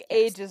 like Yes.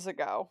 ages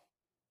ago.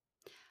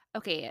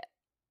 Okay.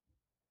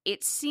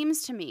 It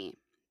seems to me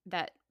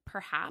that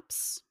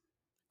perhaps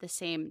the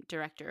same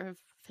director of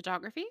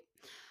photography,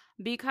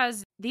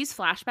 because these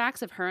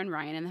flashbacks of her and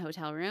Ryan in the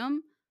hotel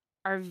room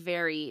are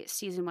very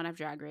season 1 of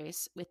Drag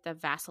Race with the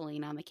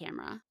Vaseline on the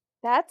camera.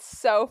 That's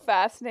so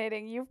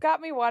fascinating. You've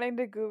got me wanting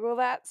to Google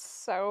that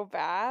so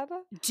bad.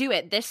 Do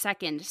it this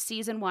second.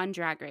 Season 1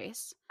 Drag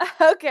Race.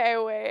 Okay,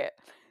 wait.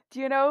 Do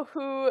you know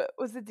who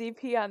was the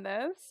DP on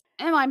this?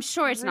 And I'm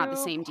sure it's not the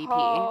same DP.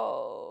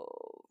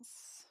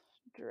 RuPaul's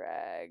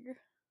Drag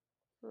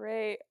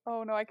Race.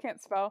 Oh no, I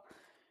can't spell.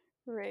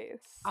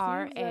 Race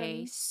season.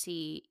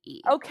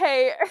 RACE.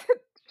 Okay.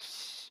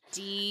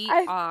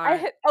 I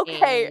hit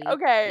okay,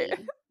 okay.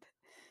 DRAE.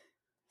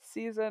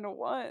 Season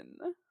 1.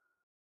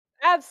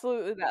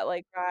 Absolutely that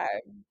like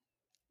vibe.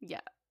 Yeah.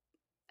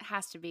 It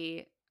has to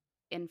be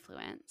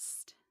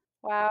influenced.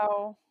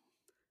 Wow.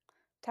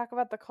 Talk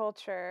about the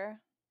culture.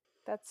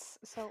 That's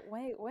so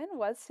wait, when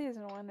was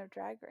season 1 of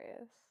Drag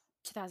Race?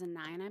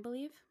 2009, I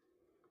believe.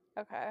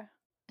 Okay.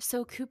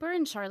 So Cooper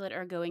and Charlotte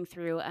are going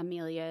through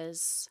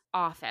Amelia's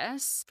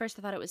office. First,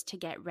 I thought it was to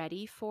get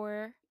ready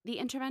for the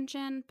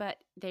intervention, but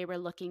they were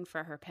looking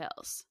for her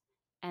pills.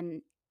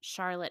 And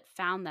Charlotte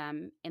found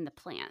them in the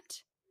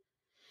plant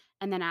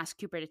and then asked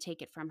Cooper to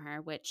take it from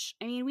her, which,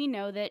 I mean, we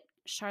know that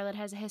Charlotte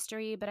has a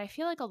history, but I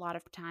feel like a lot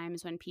of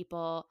times when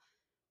people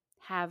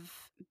have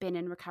been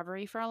in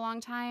recovery for a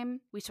long time,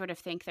 we sort of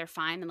think they're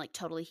fine and like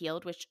totally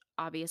healed, which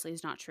obviously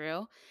is not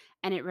true.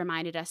 And it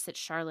reminded us that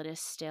Charlotte is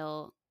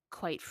still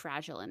quite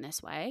fragile in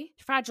this way.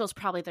 Fragile is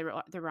probably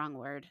the wrong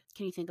word.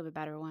 Can you think of a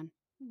better one?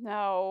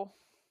 No.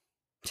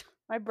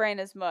 My brain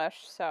is mush,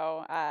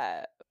 so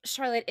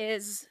Charlotte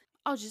is,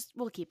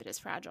 we'll keep it as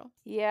fragile.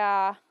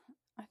 yeah,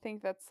 I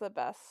think that's the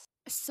best.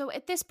 So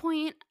at this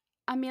point,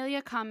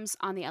 Amelia comes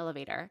on the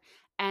elevator.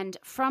 And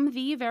from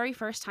the very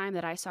first time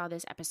that I saw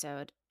this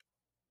episode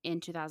in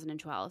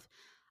 2012,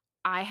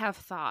 I have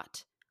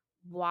thought,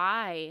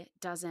 why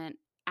doesn't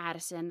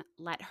Addison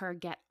let her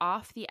get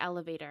off the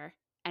elevator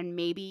and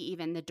maybe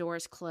even the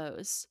doors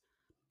close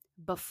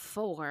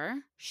before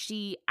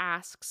she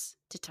asks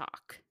to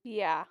talk?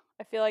 Yeah,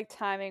 I feel like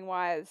timing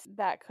wise,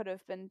 that could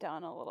have been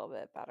done a little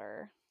bit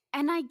better.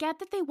 And I get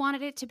that they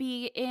wanted it to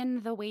be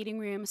in the waiting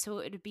room so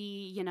it would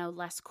be,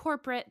 less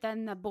corporate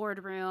than the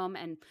boardroom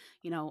and,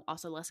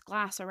 also less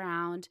glass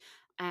around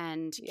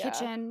and Yeah.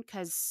 kitchen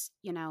because,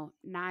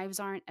 knives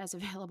aren't as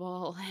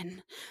available.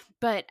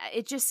 But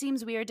it just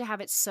seems weird to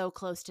have it so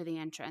close to the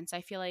entrance.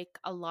 I feel like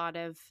a lot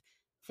of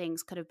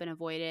things could have been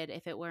avoided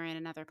if it were in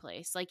another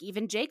place. Like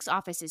even Jake's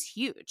office is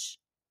huge.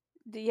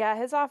 Yeah,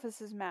 his office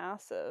is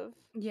massive.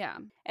 Yeah.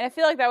 And I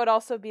feel like that would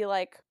also be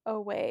like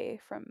away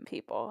from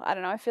people. I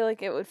don't know. I feel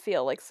like it would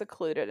feel like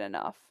secluded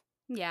enough.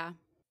 Yeah.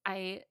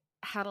 I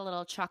had a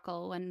little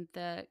chuckle when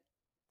the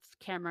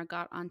camera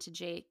got onto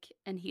Jake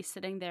and he's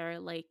sitting there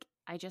like,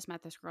 I just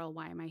met this girl.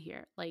 Why am I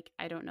here? Like,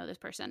 I don't know this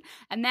person.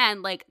 And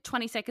then, like,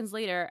 20 seconds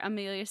later,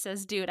 Amelia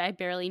says, dude, I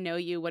barely know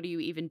you. What are you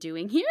even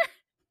doing here?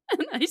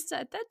 And I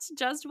said, that's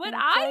just what And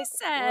it's I like, well,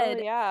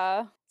 said.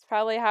 yeah. It's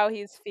probably how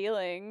he's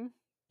feeling.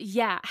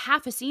 Yeah,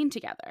 half a scene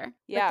together. But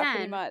Yeah, pretty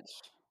then much.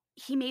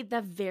 he made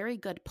the very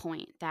good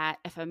point that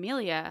if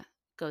Amelia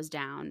goes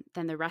down,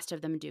 then the rest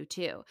of them do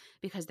too,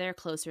 because they're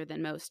closer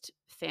than most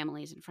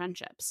families and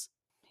friendships.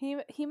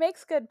 He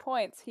makes good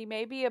points. He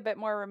may be a bit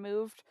more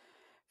removed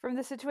from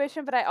the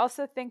situation, but I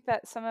also think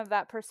that some of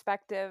that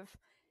perspective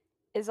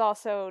is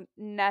also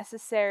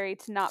necessary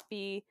to not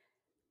be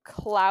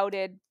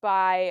clouded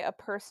by a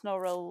personal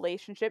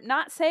relationship.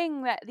 Not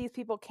saying that these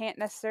people can't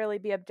necessarily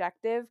be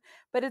objective,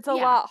 but it's a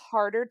Yeah. lot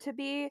harder to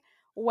be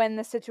when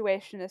the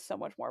situation is so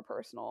much more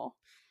personal.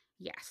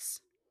 Yes.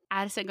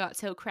 Addison got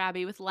so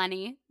crabby with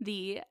Lenny,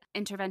 the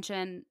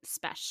intervention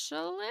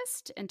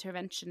specialist,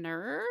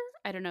 interventioner.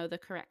 I don't know the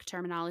correct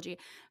terminology,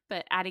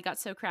 but Addie got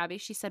so crabby.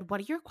 She said, what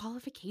are your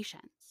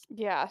qualifications?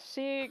 Yeah,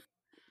 she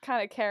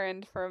kind of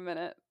Karened for a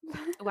minute.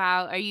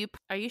 Wow, are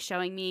you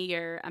showing me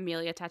your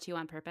Amelia tattoo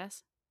on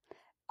purpose?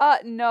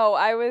 No,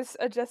 I was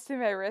adjusting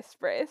my wrist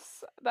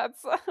brace.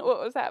 That's what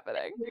was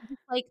happening. You're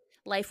just like,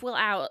 life will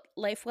out,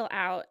 life will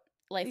out,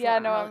 life will Yeah,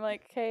 no, I'm out.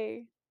 like,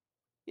 hey,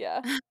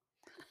 yeah.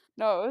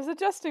 No, I was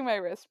adjusting my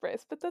wrist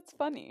brace, but that's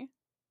funny.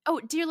 Oh,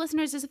 dear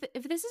listeners,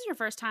 if this is your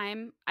first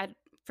time,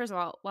 first of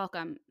all,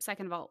 welcome.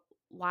 Second of all,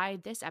 why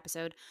this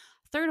episode?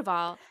 Third of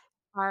all,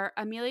 our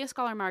Amelia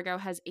scholar Margo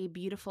has a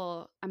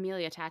beautiful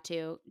Amelia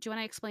tattoo. Do you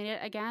want to explain it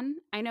again?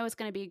 I know it's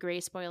going to be a gray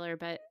spoiler,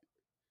 but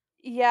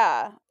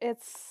Yeah,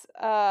 it's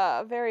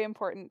a very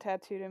important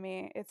tattoo to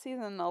me. It's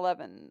season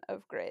 11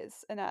 of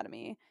Grey's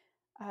Anatomy.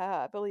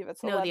 I believe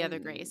it's no, the other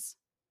 11. grays.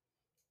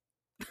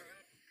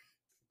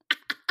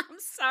 I'm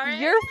sorry.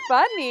 You're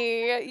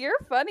funny. You're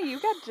funny. You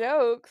got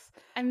jokes.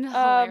 I'm Um,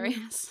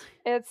 hilarious.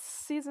 it's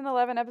season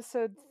 11,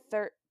 episode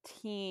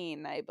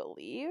 13, I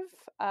believe.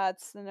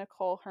 It's the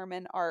Nicole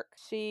Herman arc.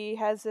 She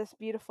has this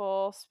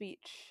beautiful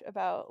speech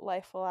about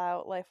life will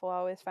out, life will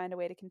always find a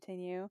way to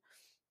continue.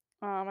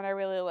 And I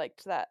really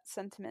liked that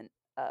sentiment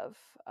of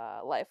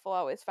life will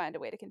always find a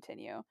way to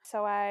continue.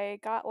 So I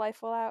got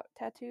Life Will Out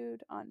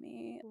tattooed on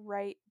me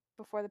right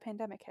before the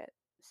pandemic hit.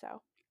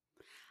 So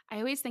I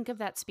always think of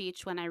that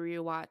speech when I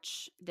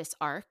rewatch this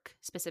arc,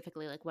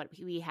 specifically like what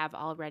we have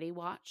already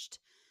watched,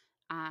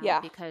 yeah.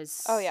 Oh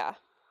because yeah.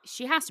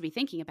 she has to be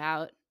thinking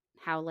about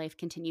how life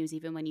continues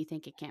even when you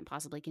think it can't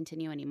possibly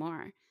continue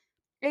anymore.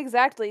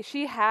 Exactly.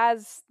 She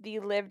has the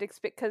lived experience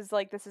because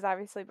like this is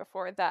obviously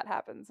before that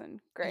happens in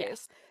Grey's.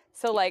 Yes.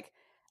 So Yeah. like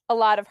a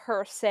lot of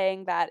her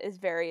saying that is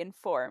very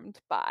informed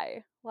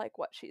by like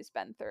what she's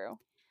been through.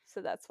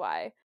 So that's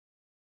why.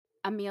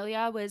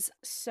 Amelia was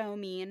so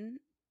mean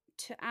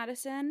to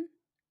Addison.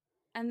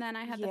 And then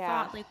I had the Yeah.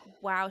 thought, like,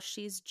 wow,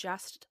 she's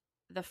just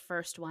the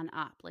first one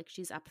up. Like,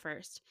 she's up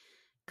first,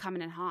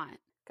 coming in hot.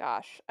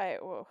 Gosh,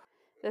 whoa.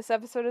 This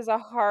episode is a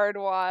hard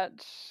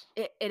watch.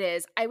 It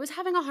is. I was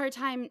having a hard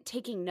time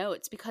taking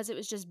notes because it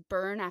was just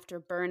burn after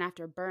burn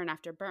after burn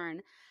after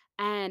burn.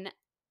 And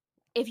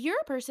if you're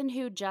a person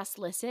who just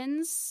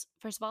listens,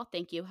 first of all,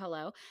 thank you,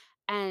 hello,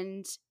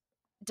 and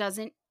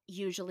doesn't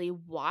usually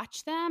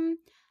watch them,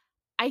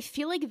 I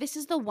feel like this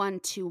is the one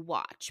to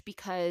watch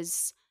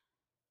because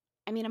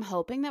I mean, I'm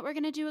hoping that we're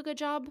going to do a good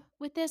job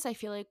with this. I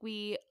feel like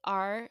we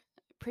are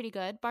pretty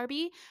good,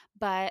 Barbie,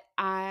 but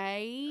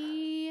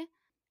I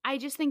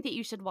just think that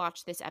you should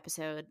watch this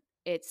episode.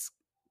 It's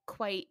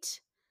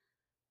quite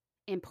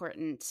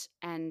important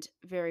and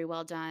very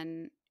well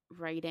done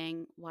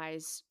writing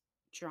wise,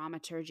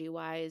 dramaturgy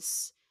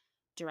wise,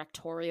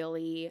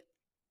 directorially,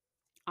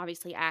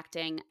 obviously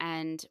acting,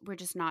 and we're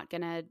just not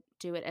going to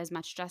do it as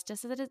much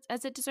justice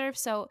as it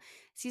deserves. So,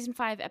 season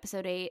 5,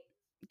 episode 8,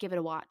 give it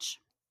a watch.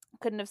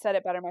 Couldn't have said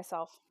it better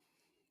myself.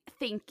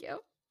 Thank you.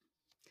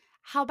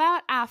 How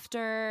about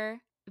after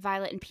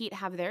Violet and Pete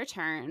have their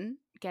turn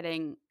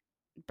getting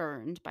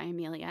burned by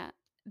Amelia,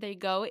 they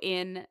go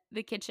in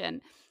the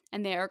kitchen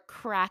and they are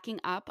cracking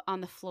up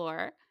on the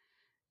floor.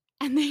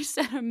 And they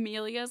said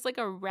Amelia's like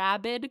a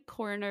rabid,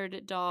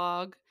 cornered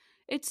dog.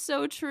 It's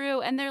so true.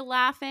 And they're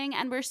laughing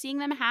and we're seeing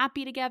them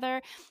happy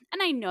together.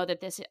 And I know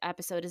that this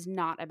episode is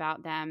not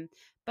about them.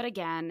 But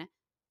again,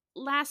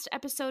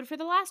 for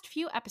the last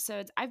few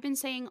episodes, I've been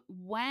saying,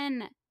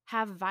 when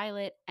have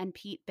Violet and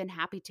Pete been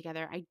happy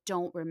together? I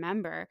don't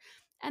remember.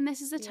 And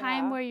this is a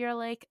time Yeah. where you're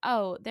like,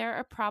 oh, there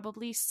are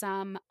probably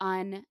some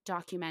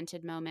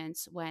undocumented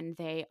moments when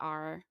they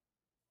are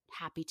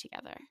happy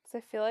together. 'Cause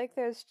I feel like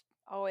there's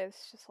always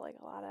just like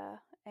a lot of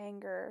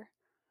anger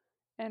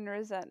and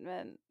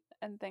resentment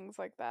and things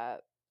like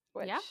that,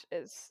 Yeah. which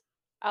is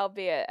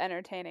albeit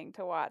entertaining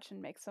to watch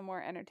and makes a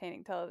more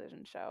entertaining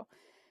television show.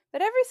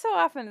 But every so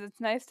often it's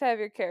nice to have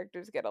your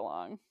characters get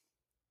along.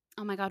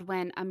 Oh my God,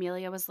 when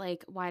Amelia was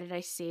like, why did I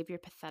save your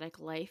pathetic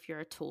life? You're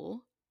a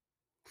tool.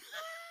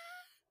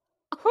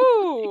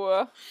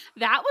 Whoo!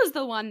 That was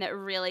the one that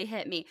really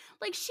hit me.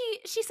 Like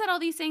she said all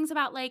these things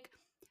about like,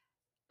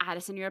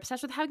 Addison, you're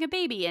obsessed with having a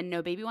baby and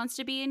no baby wants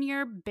to be in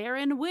your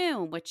barren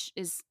womb, which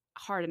is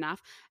hard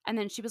enough. And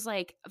then she was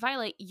like,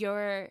 Violet,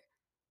 your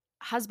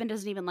husband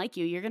doesn't even like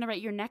you. You're going to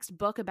write your next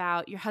book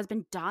about your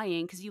husband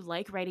dying because you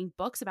like writing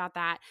books about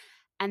that.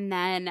 And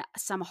then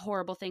some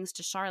horrible things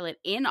to Charlotte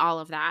in all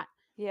of that.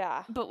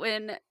 Yeah. But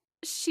when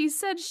she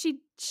said she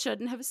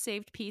shouldn't have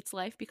saved Pete's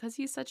life because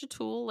he's such a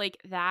tool, like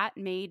that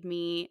made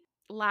me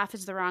laugh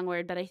is the wrong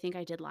word, but I think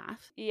I did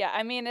laugh. Yeah,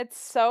 I mean, it's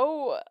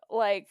so,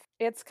 like,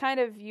 it's kind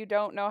of, you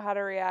don't know how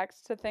to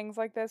react to things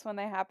like this when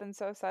they happen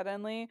so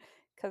suddenly,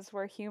 because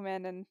we're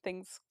human and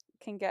things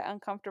can get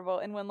uncomfortable.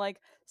 And when, like,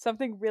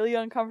 something really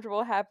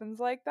uncomfortable happens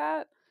like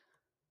that,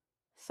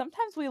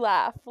 sometimes we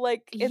laugh.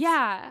 Like, it's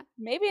Yeah.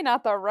 maybe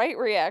not the right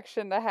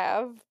reaction to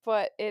have,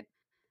 but it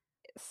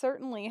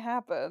certainly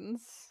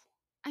happens.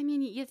 I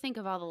mean, you think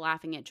of all the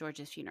laughing at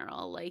George's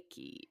funeral, like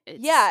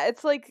Yeah,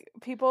 it's like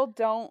people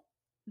don't,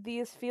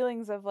 these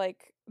feelings of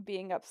like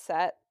being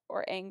upset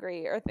or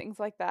angry or things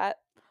like that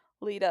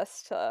lead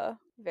us to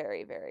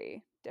very,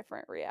 very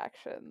different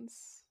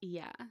reactions.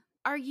 yeah.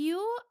 Are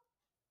you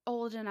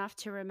old enough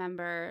to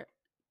remember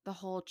the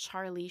whole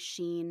Charlie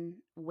Sheen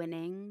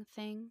winning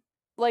thing?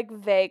 Like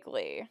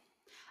vaguely.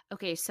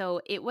 Okay,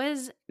 so it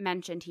was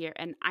mentioned here,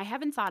 and I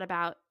haven't thought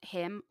about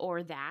him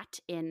or that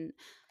in,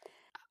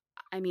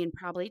 I mean,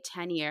 probably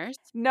 10 years.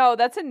 No,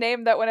 that's a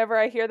name that whenever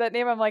I hear that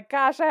name, I'm like,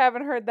 gosh, I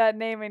haven't heard that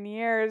name in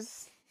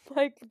years.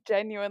 Like,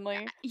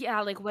 genuinely.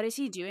 Yeah, like what is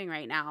he doing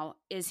right now?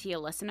 Is he a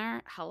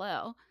listener?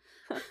 Hello.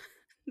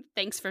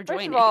 Thanks for First of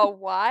joining. all,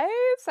 why?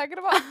 Second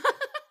of all,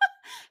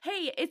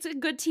 Hey, it's a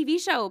good TV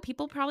show.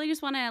 People probably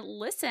just want to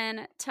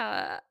listen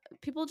to,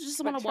 people just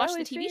but want to watch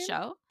the Charlie TV Sheen?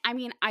 show. I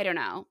mean, I don't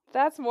know.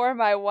 That's more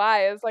my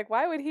why. Is like,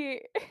 why would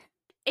he?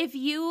 If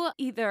you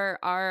either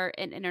are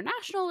an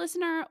international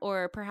listener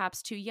or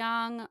perhaps too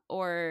young,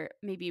 or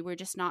maybe we're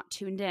just not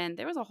tuned in,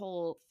 there was a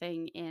whole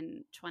thing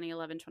in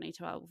 2011,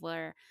 2012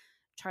 where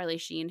Charlie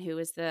Sheen, who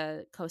is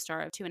the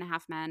co-star of Two and a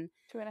Half Men,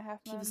 Two and a Half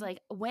Men. he was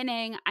like,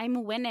 winning,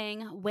 I'm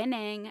winning,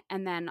 winning.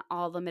 And then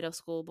all the middle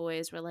school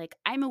boys were like,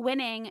 I'm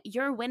winning,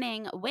 you're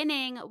winning,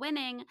 winning,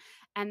 winning.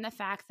 And the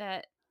fact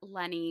that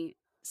Lenny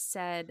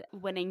said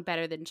winning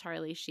better than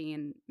Charlie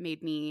Sheen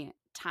made me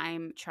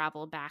time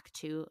travel back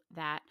to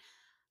that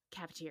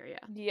cafeteria.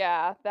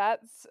 Yeah,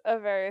 that's a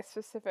very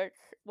specific,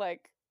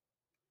 like,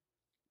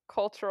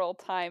 cultural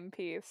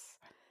timepiece.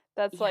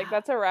 That's like, Yeah.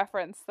 that's a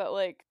reference that,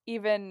 like,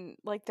 even,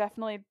 like,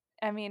 definitely,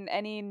 I mean,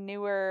 any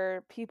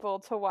newer people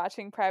to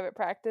watching Private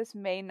Practice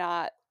may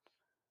not,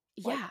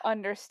 like, Yeah.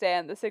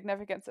 understand the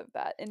significance of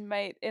that and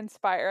might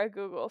inspire a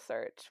Google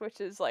search, which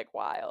is, like,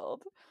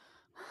 wild.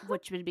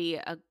 Which would be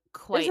There's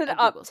quite an a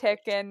Google uptick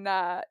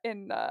search.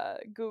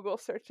 in Google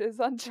searches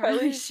on Charlie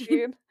Charlie Sheen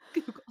Sheen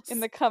in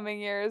Googles. the coming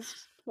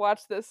years.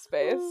 Watch this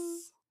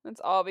space. It's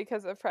all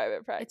because of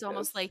Private It's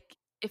almost Practice. like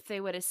if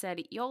they would have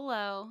said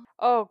YOLO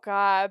Oh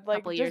god, a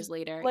couple like years just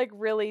later. like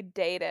really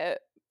date it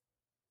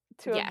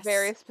to a Yes.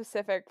 very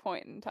specific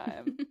point in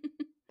time.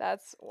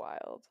 That's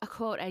wild. A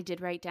quote I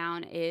did write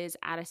down is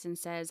Addison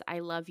says, I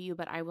love you,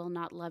 but I will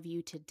not love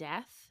you to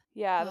death.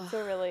 Yeah, that's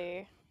a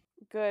really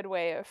good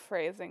way of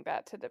phrasing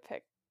that to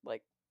depict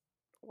like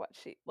what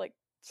she like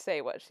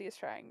say what she's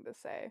trying to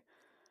say.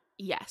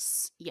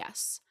 Yes,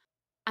 yes.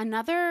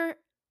 Another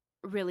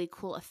really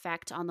cool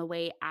effect on the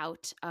way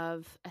out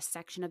of a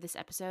section of this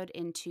episode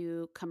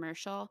into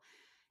commercial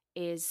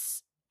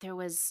is there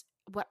was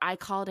what I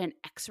called an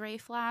X-ray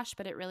flash,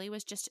 but it really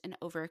was just an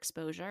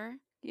overexposure.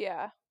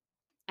 Yeah.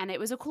 And it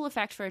was a cool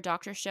effect for a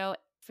doctor show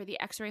for the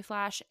X-ray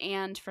flash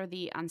and for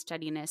the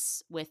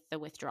unsteadiness with the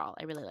withdrawal.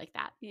 I really like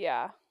that.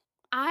 Yeah.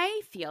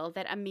 I feel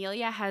that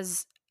Amelia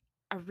has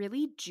a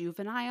really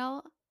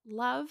juvenile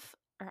love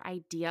or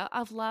idea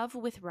of love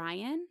with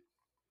Ryan.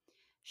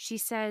 She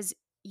says,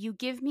 "You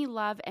give me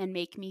love and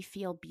make me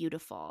feel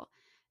beautiful."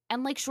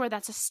 And like, sure,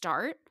 that's a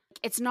start.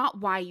 It's not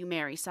why you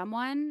marry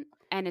someone,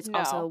 and No.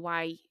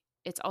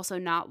 it's also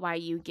not why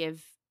you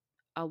give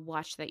a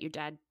watch that your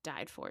dad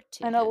died for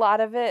to And a him. lot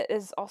of it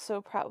is also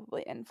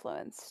probably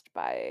influenced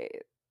by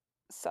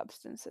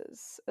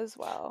substances as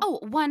well. Oh,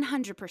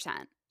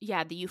 100%.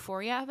 Yeah, the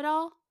euphoria of it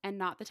all and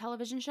not the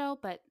television show,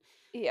 but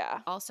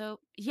Yeah. also,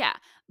 yeah.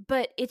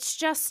 But it's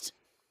just,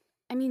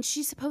 I mean,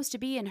 she's supposed to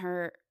be in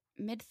her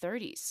mid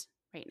 30s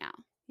right now.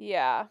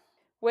 Yeah.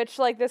 Which,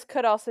 like, this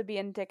could also be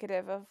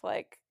indicative of,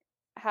 like,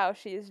 how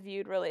she's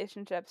viewed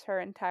relationships her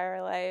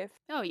entire life,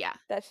 Oh, yeah.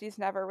 that she's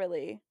never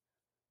really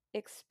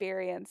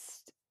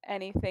experienced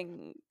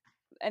anything,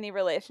 any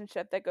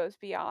relationship that goes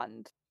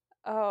beyond,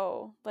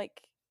 oh,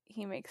 like,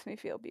 he makes me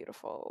feel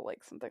beautiful,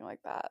 like, something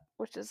like that,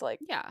 which is, like,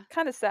 Yeah.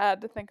 kind of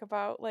sad to think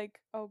about.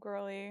 Like, oh,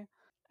 girly.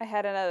 I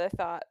had another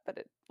thought, but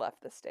it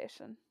left the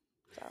station.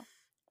 So,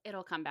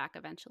 It'll come back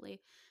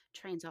eventually.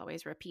 Trains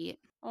always repeat.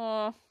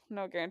 oh,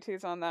 no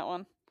guarantees on that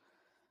one.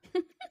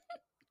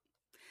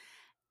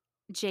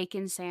 Jake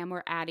and Sam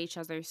were at each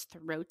other's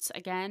throats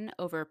again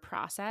over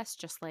process,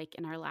 just like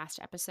in our last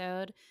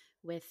episode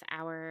with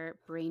our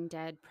brain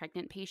dead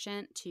pregnant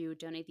patient to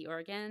donate the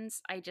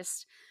organs. I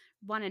just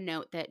want to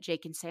note that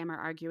Jake and Sam are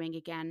arguing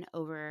again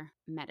over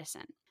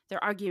medicine.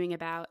 They're arguing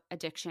about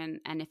addiction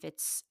and if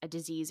it's a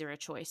disease or a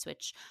choice,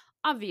 which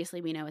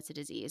obviously we know it's a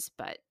disease,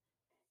 but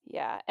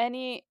Yeah,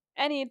 any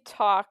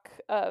talk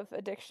of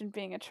addiction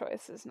being a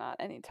choice is not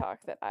any talk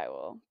that I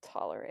will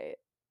tolerate.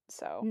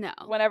 So, no.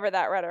 whenever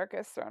that rhetoric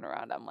is thrown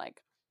around, I'm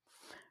like,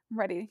 I'm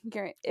ready.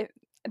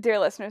 Dear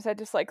listeners, I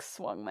just like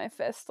swung my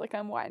fist like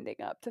I'm winding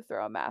up to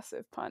throw a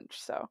massive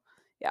punch. So,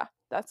 yeah,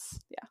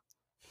 yeah.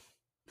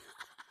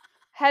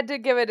 Had to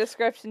give a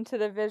description to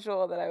the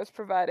visual that I was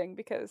providing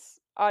because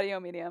audio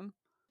medium.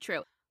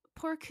 True.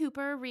 Poor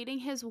Cooper reading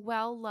his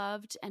well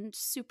loved and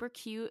super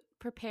cute's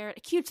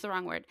the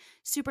wrong word,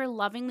 super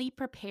lovingly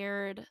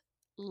prepared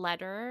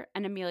letter,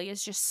 and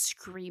Amelia's just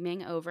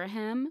screaming over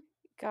him.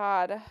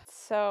 God,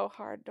 it's so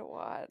hard to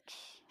watch.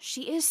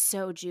 She is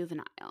so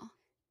juvenile.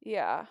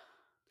 Yeah.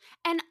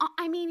 And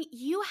I mean,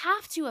 you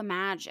have to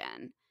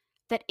imagine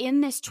that in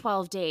this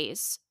 12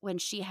 days when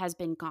she has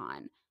been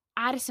gone,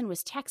 Addison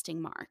was texting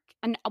Mark.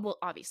 And well,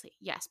 obviously,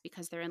 yes,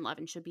 because they're in love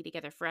and should be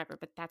together forever,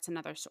 but that's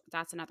another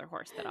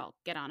horse that I'll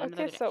get on Okay,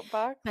 another day.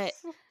 soapbox. But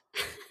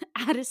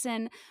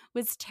Addison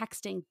was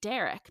texting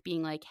Derek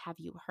being like, "Have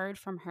you heard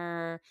from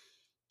her?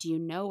 Do you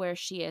know where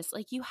she is?"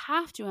 Like, you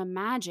have to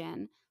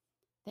imagine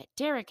that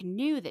Derek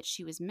knew that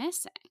she was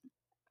missing.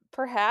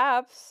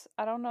 Perhaps.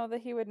 I don't know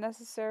that he would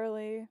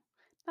necessarily,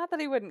 not that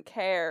he wouldn't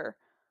care,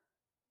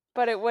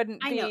 but it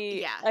wouldn't I know,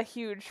 be yeah. a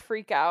huge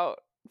freak out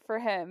for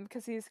him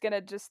because he's going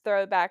to just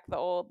throw back the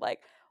old,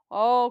 like,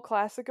 oh,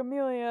 classic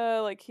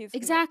Amelia. Like, he's going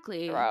to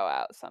Exactly. throw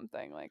out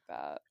something like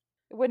that.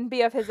 It wouldn't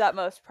be of his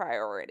utmost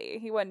priority.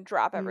 He wouldn't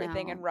drop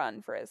everything and No.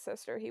 run for his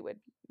sister. He would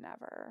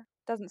never.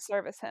 Doesn't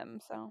service him,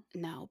 so.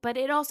 No, but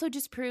it also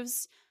just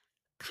proves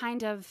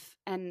kind of,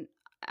 and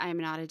I'm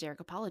not a Derek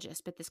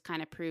apologist, but this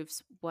kind of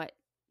proves what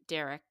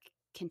Derek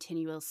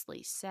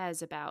continuously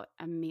says about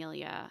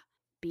Amelia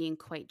being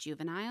quite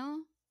juvenile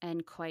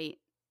and quite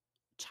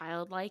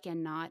childlike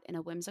and not in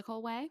a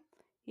whimsical way.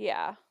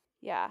 Yeah.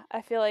 Yeah.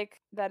 I feel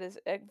like that is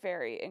a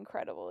very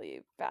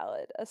incredibly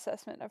valid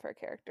assessment of her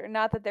character.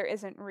 Not that there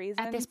isn't At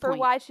reason this for point,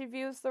 why she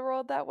views the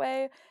world that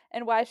way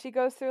and why she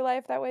goes through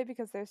life that way,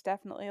 because there's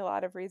definitely a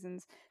lot of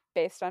reasons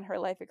based on her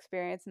life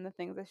experience and the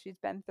things that she's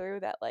been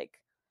through that,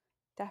 like,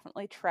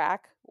 definitely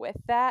track with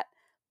that.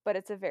 But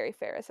it's a very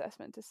fair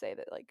assessment to say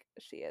that, like,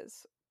 she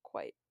is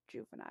quite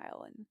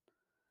juvenile and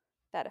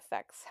that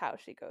affects how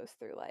she goes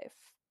through life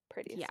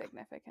pretty yeah.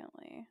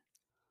 significantly.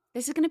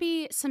 This is going to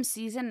be some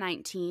season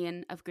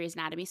 19 of Grey's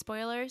Anatomy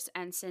spoilers.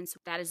 And since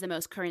that is the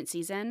most current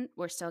season,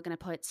 we're still going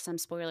to put some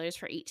spoilers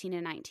for 18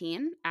 and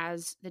 19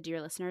 as the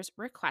dear listeners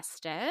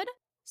requested.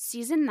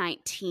 Season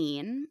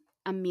 19,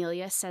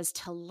 Amelia says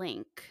to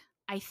Link,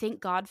 "I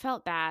think God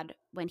felt bad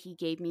when he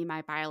gave me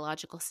my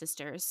biological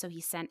sisters, so he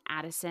sent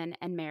Addison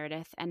and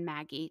Meredith and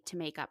Maggie to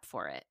make up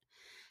for it."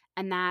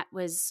 And that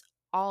was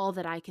all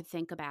that I could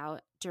think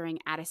about during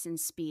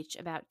Addison's speech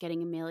about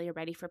getting Amelia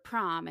ready for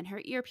prom and her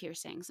ear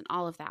piercings and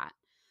all of that.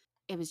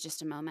 It was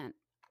just a moment.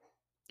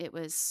 It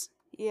was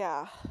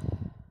Yeah.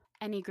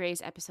 any Grey's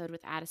episode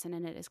with Addison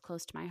in it is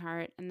close to my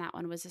heart, and that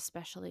one was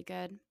especially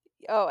good.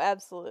 Oh,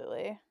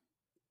 absolutely.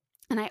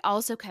 And I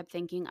also kept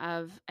thinking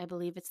of, I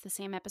believe it's the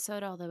same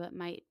episode, although it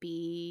might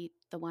be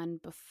the one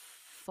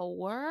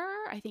before.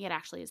 I think it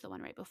actually is the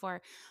one right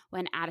before,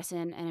 when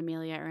Addison and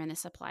Amelia are in the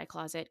supply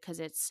closet because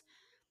it's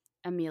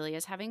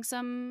Amelia's having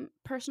some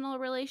personal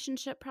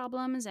relationship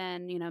problems,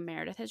 and,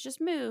 Meredith has just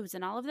moved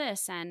and all of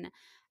this. And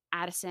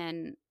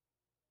Addison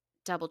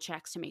double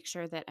checks to make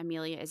sure that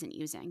Amelia isn't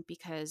using,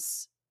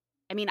 because,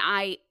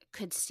 I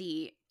could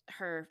see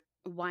her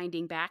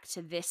winding back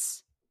to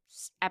this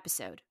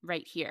episode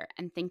right here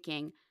and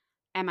thinking,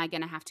 am I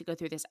going to have to go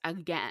through this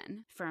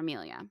again for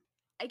Amelia?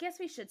 I guess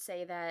we should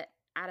say that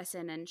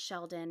Addison and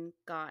Sheldon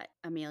got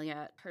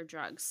Amelia her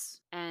drugs,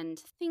 and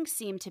things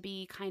seem to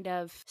be kind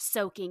of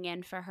soaking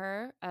in for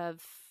her.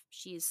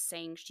 She's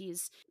saying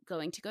she's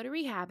going to go to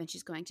rehab and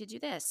she's going to do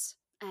this.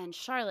 And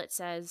Charlotte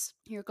says,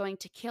 you're going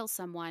to kill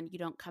someone, you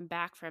don't come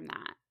back from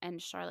that.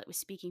 And Charlotte was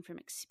speaking from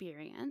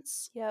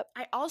experience. Yep.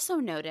 I also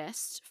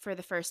noticed for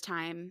the first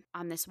time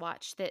on this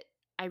watch that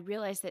I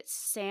realized that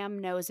Sam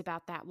knows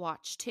about that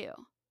watch too.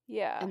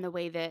 Yeah. And the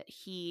way that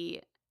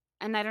he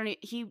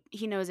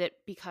knows it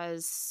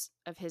because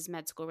of his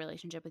med school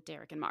relationship with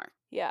Derek and Mark.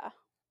 Yeah.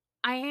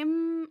 I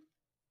am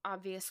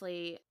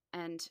obviously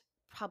and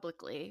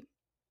publicly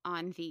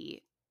on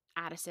the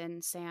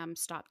Addison Sam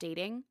stop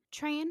dating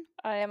train.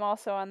 I am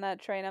also on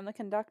that train. I'm the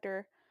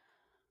conductor.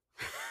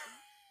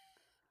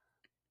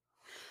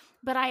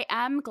 But I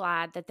am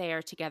glad that they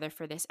are together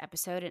for this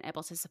episode and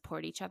able to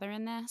support each other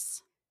in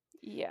this.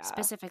 Yeah.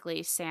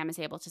 Specifically, Sam is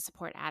able to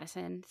support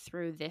Addison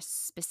through this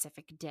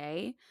specific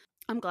day.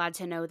 I'm glad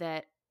to know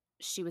that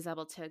she was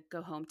able to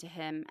go home to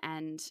him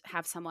and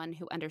have someone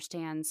who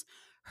understands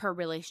her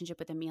relationship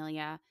with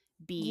Amelia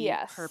be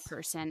her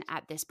person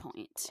at this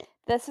point.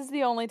 This is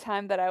the only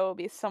time that I will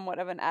be somewhat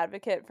of an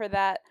advocate for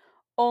that,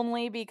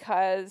 only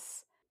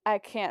because I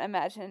can't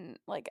imagine,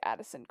 like,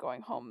 Addison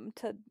going home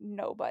to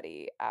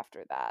nobody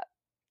after that.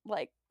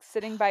 Like,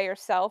 sitting by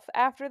yourself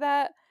after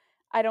that,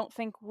 I don't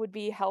think would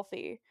be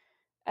healthy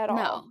at all.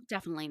 No,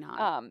 definitely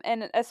not.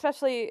 And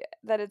especially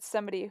that it's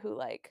somebody who,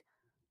 like,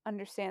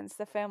 understands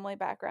the family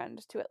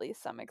background to at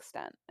least some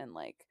extent and,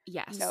 like,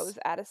 knows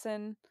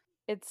Addison.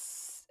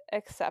 It's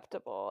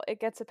acceptable.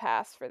 It gets a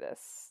pass for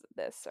this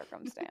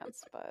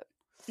circumstance, but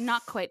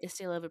not quite the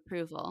seal of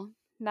approval.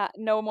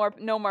 No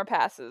more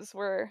passes.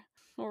 We're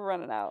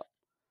running out.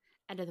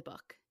 End of the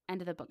book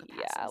of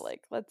passes. Yeah,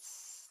 like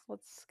let's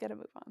get a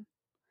move on.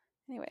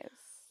 Anyways,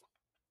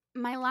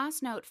 my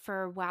last note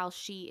for while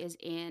she is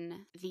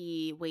in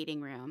the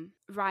waiting room,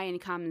 Ryan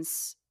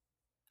comes.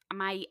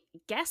 My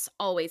guess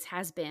always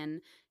has been,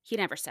 he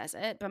never says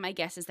it, but my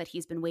guess is that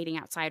he's been waiting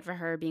outside for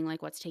her, being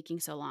like, what's taking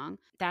so long?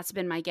 That's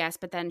been my guess.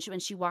 But then when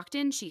she walked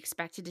in, she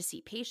expected to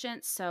see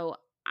patients. So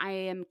I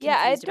am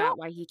confused about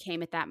why he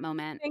came at that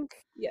moment.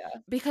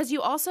 Because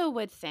you also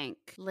would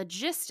think,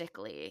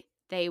 logistically,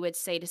 they would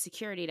say to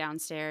security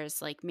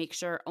downstairs, like, make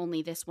sure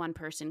only this one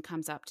person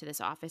comes up to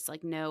this office,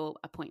 like, no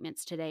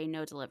appointments today,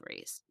 no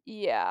deliveries.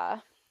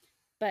 Yeah.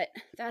 But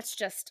that's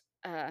just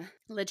a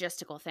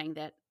logistical thing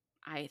that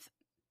I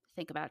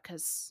think about,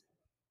 because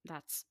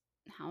that's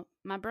how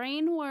my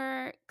brain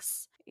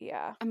works.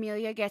 Yeah.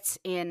 Amelia gets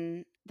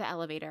in the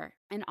elevator,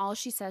 and all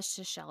she says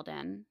to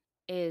Sheldon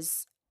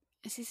is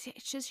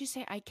should she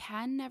say, I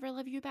can never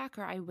love you back,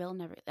 or I will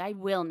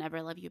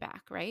never love you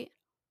back, right?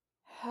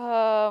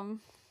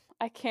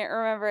 I can't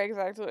remember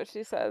exactly what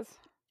she says.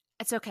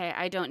 It's okay.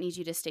 I don't need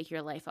you to stake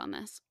your life on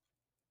this.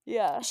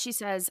 Yeah. She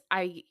says,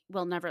 I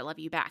will never love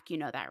you back. You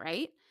know that,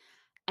 right?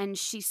 And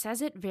she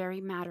says it very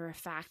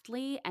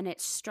matter-of-factly, and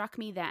it struck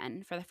me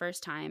then, for the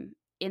first time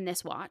in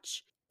this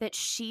watch, that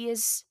she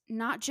is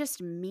not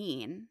just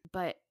mean,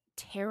 but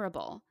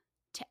terrible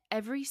to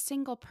every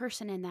single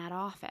person in that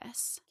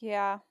office.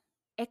 Yeah.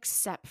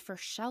 Except for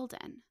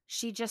Sheldon.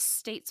 She just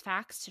states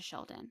facts to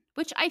Sheldon,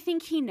 which I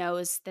think he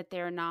knows that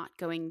they're not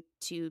going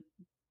to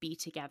be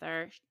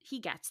together. He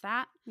gets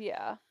that.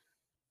 Yeah.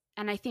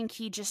 And I think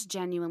he just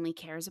genuinely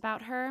cares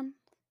about her.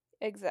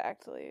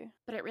 Exactly.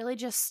 But it really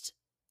just...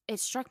 it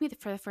struck me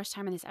for the first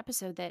time in this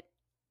episode that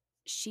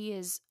she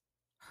is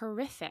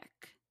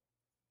horrific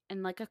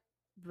and like a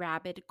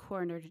rabid,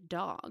 cornered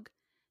dog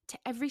to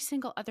every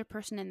single other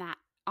person in that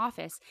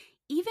office.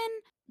 Even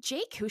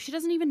Jake, who she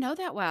doesn't even know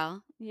that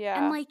well. Yeah.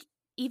 And like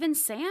even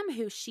Sam,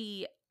 who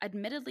she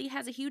admittedly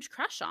has a huge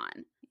crush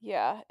on.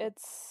 Yeah,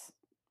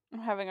 I'm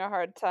having a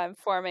hard time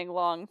forming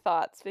long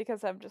thoughts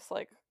because I'm just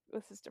like,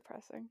 this is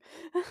depressing.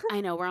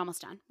 I know, we're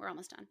almost done.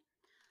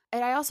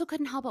 And I also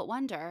couldn't help but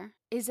wonder,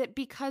 is it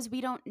because we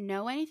don't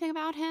know anything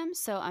about him,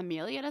 so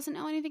Amelia doesn't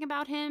know anything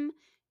about him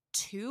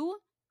to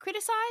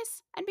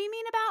criticize and be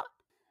mean about?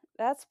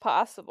 That's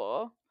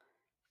possible.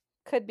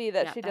 Could be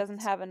that she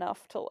doesn't have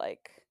enough to,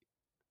 like,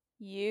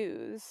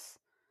 use.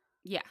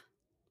 Yeah.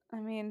 I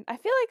mean, I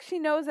feel like she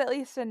knows at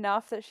least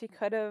enough that she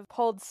could have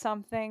pulled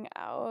something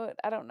out.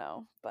 I don't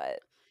know, but...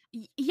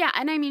 yeah,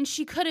 and I mean,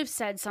 she could have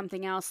said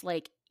something else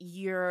like,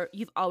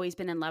 you've always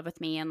been in love with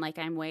me and like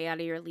I'm way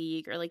out of your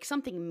league, or like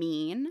something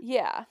mean.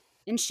 Yeah.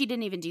 And she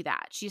didn't even do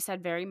that. She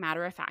said very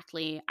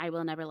matter-of-factly, I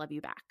will never love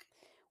you back.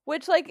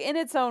 Which, like, in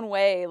its own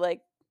way,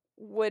 like,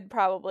 would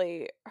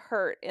probably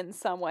hurt in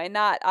some way.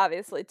 Not,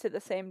 obviously, to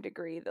the same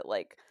degree that,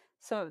 like,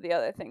 some of the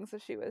other things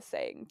that she was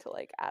saying to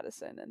like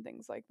Addison and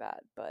things like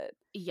that, but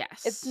it's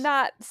Yes,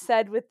 not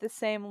said with the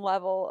same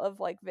level of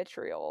like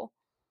vitriol.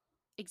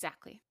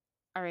 exactly.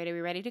 All right, are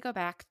we ready to go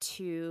back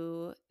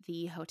to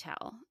the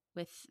hotel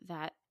with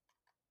that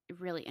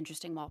really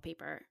interesting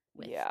wallpaper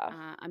with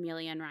Yeah.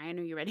 Amelia and Ryan?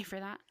 Are you ready for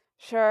that?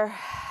 Sure.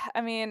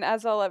 I mean,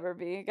 as I'll ever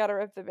be. Gotta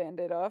rip the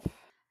band-aid off.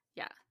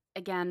 Yeah.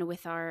 Again,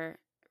 with our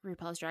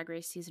RuPaul's Drag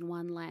Race season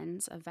 1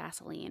 lens of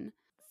Vaseline,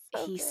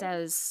 So he good.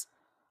 says,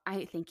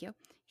 I thank you.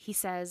 He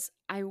says,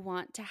 I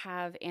want to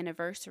have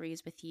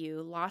anniversaries with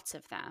you, lots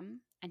of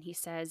them. And he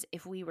says,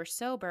 if we were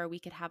sober, we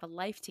could have a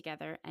life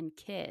together and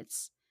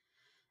kids.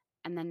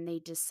 And then they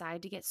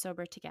decide to get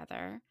sober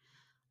together.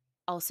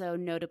 Also,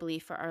 notably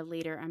for our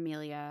later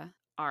Amelia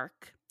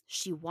arc,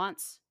 she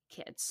wants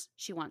kids.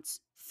 She wants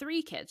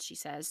 3 kids, she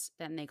says.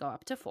 Then they go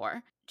up to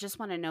 4. Just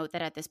want to note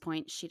that at this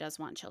point, she does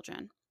want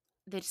children.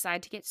 They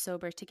decide to get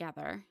sober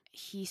together.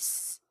 She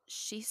says,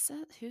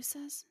 who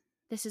says?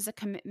 This is a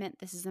commitment.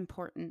 This is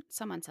important.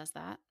 Someone says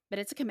that. But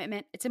it's a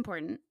commitment. It's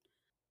important.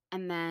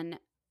 And then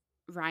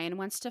Ryan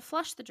wants to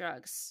flush the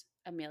drugs.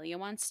 Amelia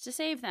wants to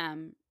save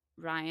them.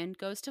 Ryan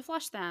goes to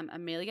flush them.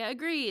 Amelia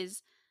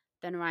agrees.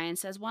 Then Ryan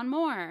says one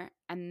more.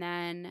 And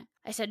then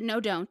I said, no,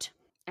 don't.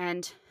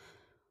 And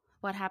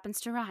what happens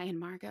to Ryan,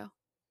 Margo?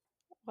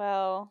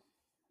 Well,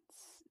 it's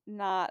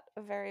not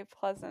a very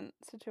pleasant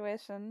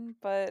situation,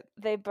 but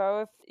they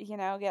both,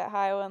 get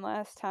high one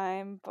last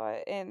time,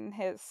 but in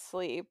his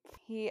sleep,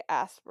 he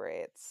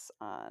aspirates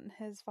on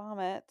his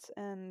vomit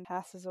and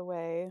passes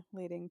away,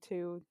 leading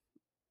to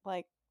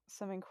like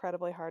some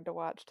incredibly hard to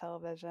watch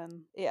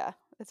television. Yeah,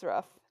 it's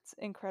rough. It's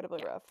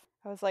incredibly Yeah, rough.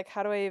 I was like,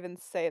 how do I even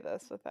say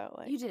this without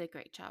like, you did a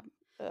great job.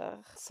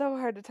 ugh, so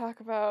hard to talk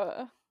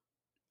about.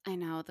 I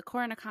know. The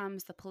coroner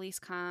comes, the police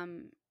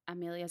come.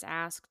 Amelia's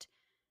asked,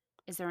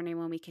 is there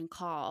anyone we can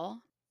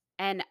call?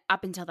 And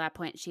up until that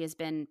point, she has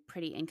been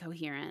pretty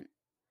incoherent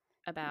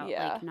about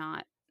Yeah. like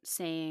not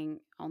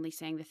saying, only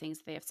saying the things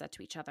that they have said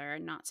to each other,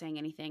 not saying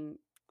anything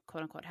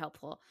quote unquote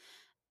helpful.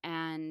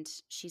 And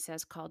she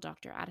says, call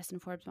Dr. Addison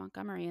Forbes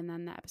Montgomery. And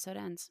then the episode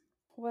ends.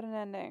 What an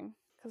ending.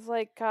 Because,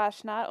 like,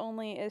 gosh, not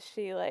only is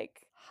she,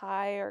 like,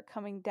 high or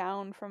coming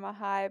down from a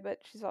high, but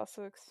she's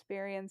also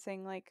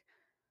experiencing, like,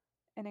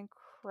 an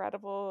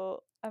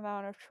incredible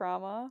amount of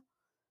trauma.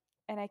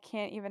 And I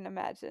can't even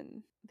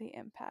imagine the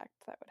impact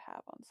that would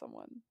have on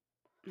someone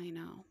I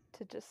know.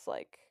 to just,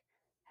 like,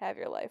 have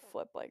your life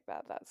flip like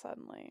that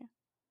suddenly.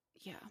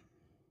 Yeah.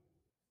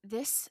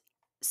 This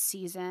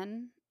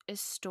season is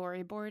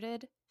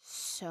storyboarded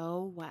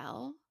so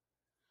well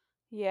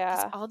because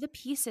Yeah. all the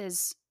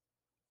pieces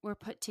were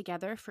put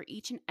together for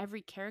each and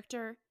every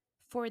character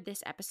for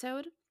this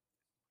episode,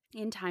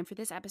 in time for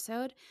this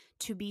episode,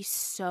 to be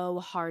so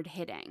hard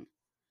hitting.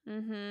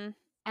 Mm-hmm.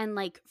 And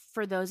like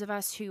for those of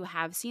us who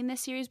have seen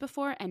this series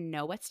before and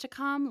know what's to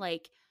come,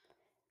 like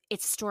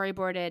it's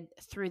storyboarded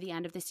through the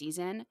end of the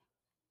season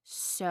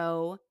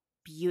so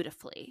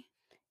beautifully.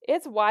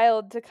 It's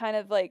wild to kind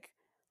of like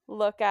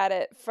look at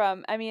it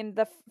from, I mean,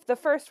 the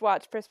first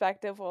watch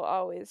perspective will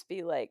always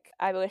be like,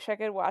 I wish I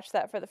could watch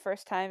that for the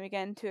first time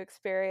again to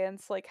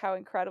experience like how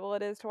incredible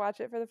it is to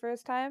watch it for the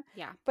first time.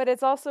 Yeah. But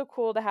it's also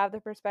cool to have the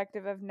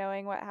perspective of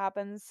knowing what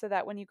happens so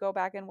that when you go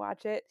back and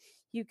watch it,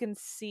 you can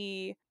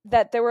see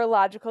that there were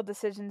logical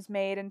decisions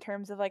made in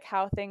terms of like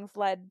how things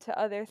led to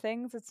other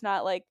things. It's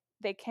not like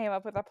they came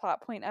up with a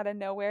plot point out of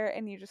nowhere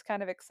and you just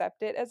kind of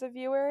accept it as a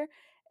viewer.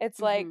 It's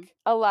Mm-hmm. like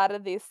a lot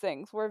of these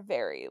things were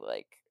very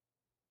like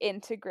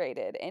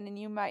integrated and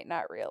you might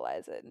not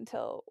realize it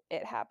until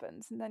it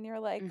happens and then you're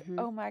like, Mm-hmm.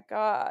 "Oh my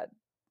god.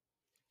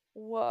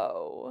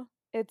 Whoa."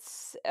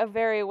 It's a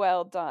very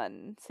well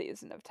done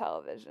season of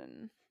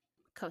television.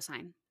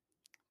 Cosign.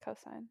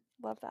 Cosign.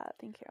 Love that.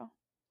 Thank you.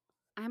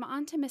 I'm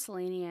on to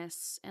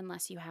miscellaneous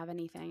unless you have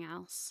anything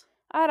else.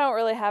 I don't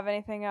really have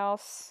anything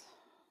else.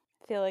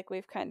 I feel like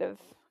we've kind of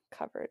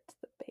covered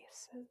the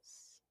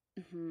bases.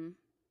 Mm-hmm.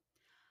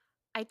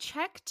 I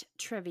checked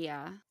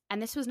trivia,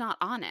 and this was not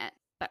on it,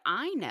 but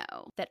I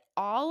know that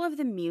all of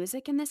the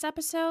music in this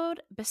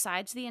episode,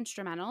 besides the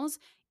instrumentals,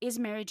 is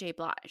Mary J.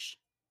 Blige.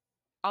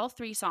 All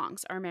 3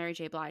 songs are Mary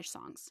J. Blige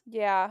songs.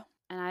 Yeah.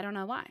 And I don't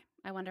know why.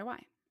 I wonder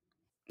why.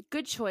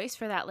 Good choice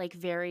for that like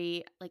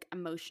very like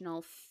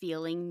emotional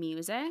feeling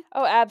music.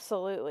 Oh,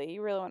 absolutely.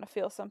 You really want to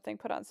feel something,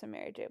 put on some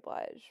Mary J.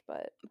 Blige,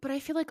 but But I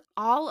feel like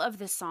all of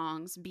the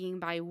songs being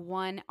by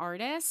one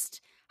artist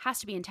has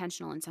to be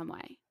intentional in some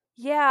way.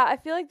 yeah, I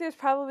feel like there's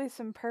probably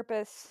some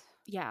purpose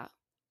Yeah.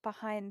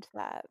 behind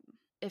that.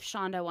 If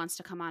Shonda wants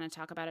to come on and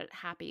talk about it,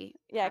 happy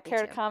Care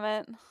to to.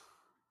 comment?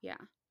 Yeah.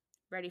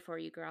 Ready for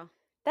you, girl.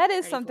 That is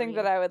Ready for something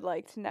that you. I would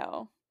like to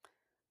know.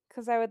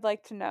 Because I would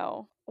like to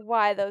know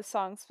why those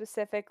songs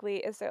specifically.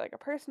 Is there like a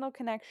personal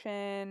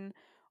connection?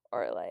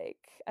 Or like,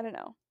 I don't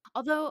know.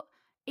 Although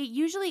it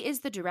usually is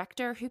the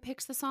director who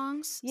picks the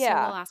songs, so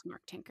Yeah. we'll ask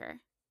Mark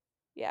Tinker.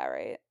 Yeah,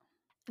 right.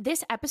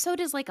 This episode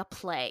is like a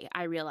play,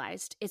 I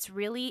realized. It's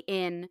really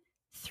in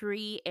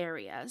 3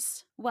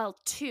 areas. Well,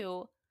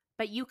 2,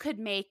 but you could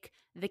make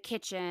the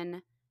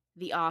kitchen,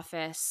 the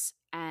office,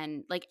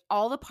 and like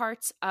all the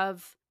parts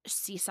of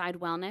Seaside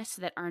Wellness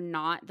that are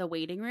not the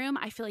waiting room,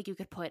 I feel like you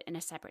could put in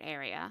a separate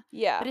area.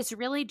 Yeah. But it's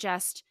really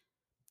just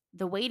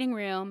the waiting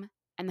room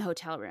and the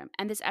hotel room.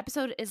 And this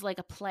episode is like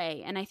a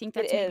play. And I think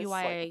It that's maybe is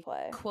why like a I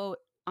play. quote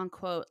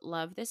unquote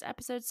love this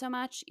episode so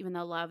much, even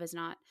though love is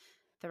not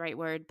the right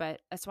word.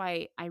 But that's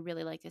why I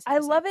really like this I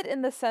episode. love it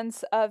in the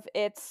sense of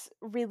it's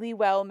really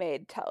well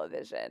made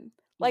television.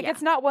 Like, Yeah.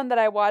 it's not one that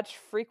I watch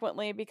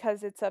frequently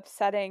because it's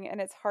upsetting and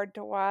it's hard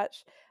to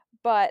watch,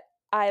 but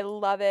I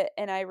love it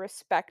and I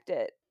respect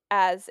it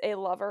as a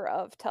lover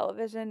of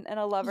television and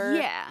a lover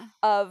Yeah.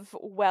 of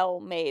well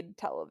made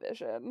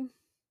television.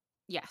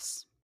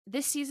 Yes.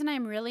 This season,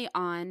 I'm really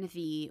on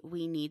the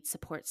we need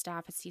support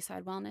staff at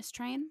Seaside Wellness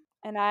train.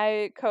 And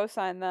I co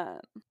sign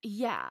that.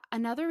 Yeah.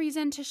 Another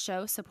reason to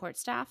show support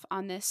staff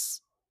on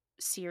this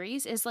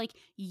series is like,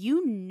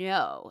 you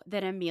know,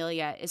 that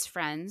Amelia is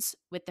friends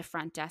with the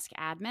front desk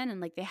admin and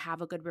like they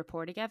have a good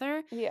rapport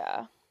together.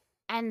 Yeah.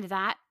 And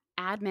that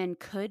admin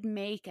could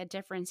make a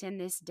difference in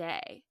this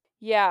day.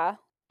 Yeah.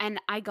 And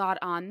I got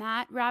on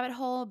that rabbit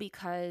hole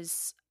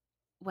because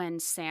when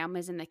Sam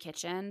was in the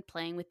kitchen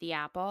playing with the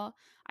apple,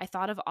 I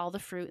thought of all the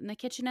fruit in the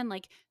kitchen and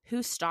like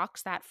who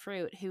stocks that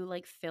fruit, who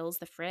like fills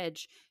the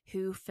fridge,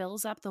 who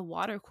fills up the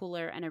water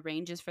cooler and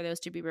arranges for those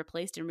to be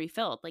replaced and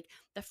refilled. Like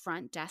the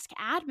front desk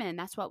admin,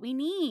 that's what we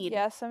need.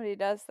 Yeah, somebody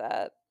does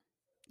that.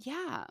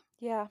 Yeah,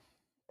 Yeah.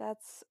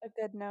 That's a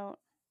good note.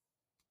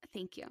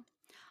 thank you.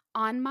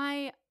 On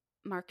my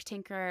Mark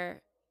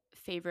Tinker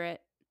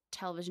favorite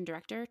television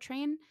director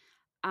train,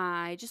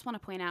 I just want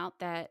to point out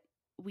that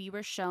we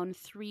were shown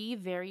 3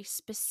 very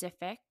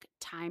specific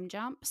time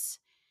jumps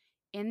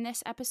in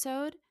this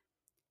episode,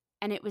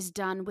 and it was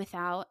done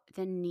without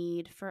the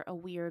need for a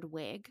weird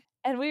wig.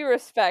 And we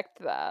respect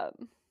that.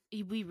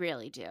 We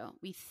really do.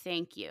 We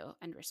thank you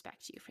and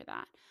respect you for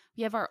that.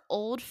 We have our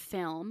old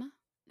film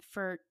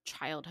for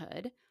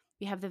childhood.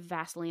 We have the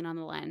Vaseline on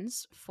the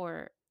lens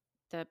for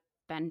the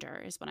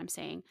bender, is what I'm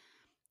saying.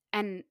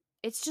 And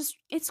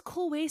it's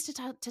cool ways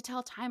to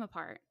tell time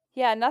apart.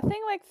 Yeah, nothing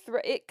like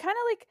it kind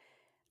of like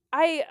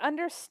I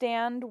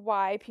understand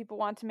why people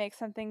want to make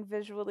something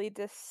visually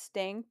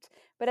distinct,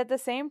 but at the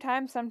same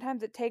time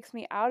sometimes it takes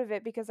me out of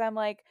it because I'm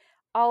like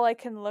all I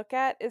can look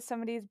at is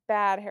somebody's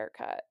bad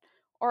haircut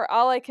or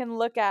all I can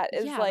look at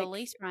is Yeah, the like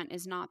lace front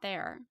is not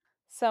there.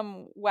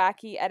 some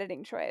wacky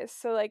editing choice.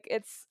 So like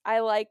I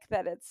like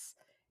that it's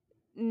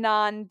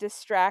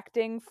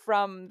non-distracting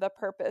from the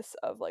purpose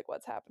of like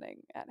what's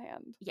happening at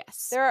hand.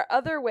 Yes. There are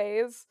other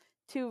ways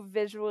to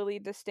visually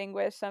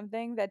distinguish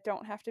something that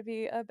don't have to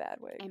be a bad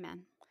wig.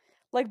 Amen.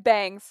 Like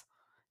bangs.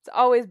 It's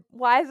always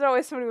why is there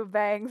always somebody with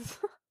bangs?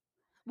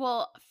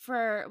 Well,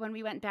 for when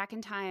we went back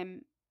in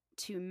time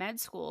to med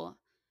school,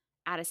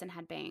 Addison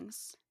had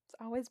bangs. It's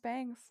always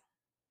bangs.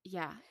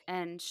 Yeah,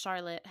 and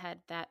Charlotte had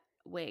that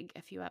wig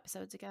a few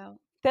episodes ago.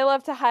 They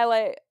love to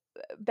highlight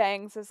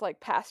bangs as like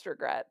past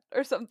regret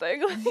or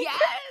something.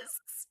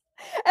 Yes.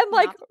 And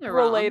like Not that they're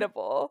wrong.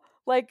 relatable.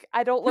 Like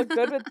I don't look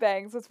good with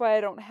bangs, that's why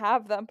I don't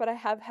have them, but I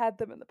have had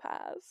them in the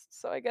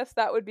past. So I guess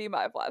that would be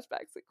my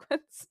flashback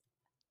sequence.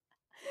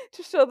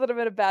 To show that I'm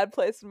in a bad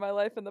place in my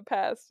life in the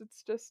past.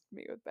 It's just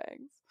me with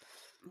bangs.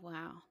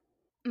 Wow.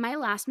 My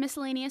last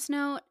miscellaneous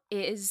note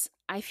is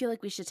I feel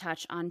like we should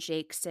touch on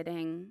Jake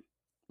sitting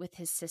with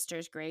his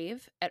sister's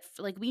grave.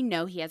 Like we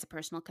know he has a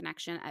personal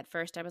connection. At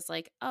first I was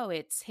like, "Oh,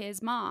 it's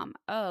his mom.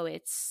 Oh,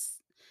 it's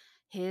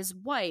his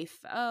wife.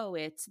 Oh,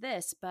 it's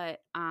this."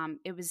 But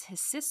it was his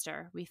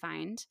sister, we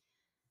find.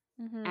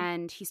 Mm-hmm.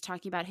 And he's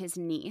talking about his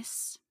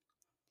niece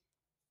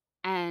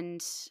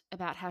and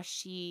about how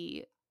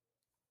she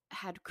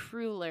had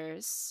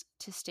crullers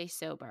to stay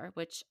sober,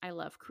 which I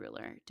love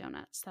cruller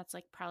donuts. That's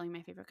like probably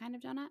my favorite kind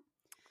of donut.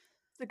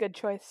 It's a good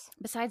choice.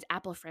 Besides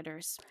apple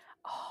fritters.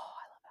 Oh,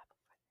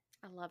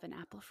 I love an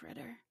apple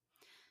fritter.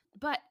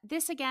 But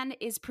this again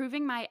is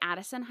proving my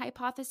Addison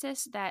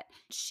hypothesis that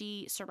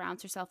she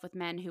surrounds herself with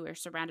men who are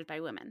surrounded by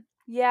women.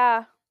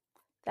 yeah.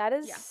 That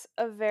is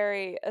a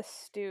very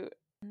astute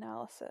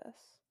analysis.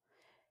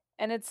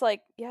 And it's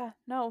like, yeah,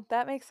 no,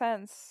 that makes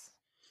sense.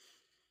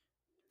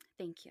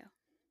 Thank you.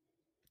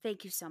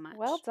 Thank you so much.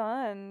 Well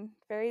done.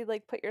 Very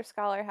like put your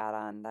scholar hat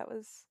on. That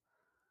was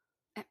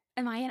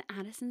Am I an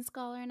Addison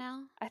scholar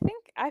now? I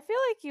feel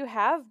like you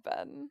have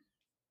been.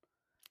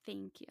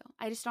 Thank you.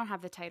 I just don't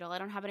have the title. I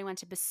don't have anyone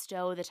to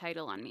bestow the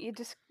title on me. You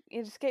just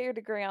get your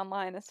degree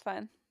online. It's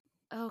fine.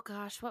 Oh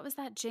gosh, what was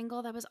that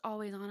jingle that was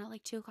always on at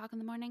like 2:00 in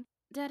the morning?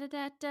 Da da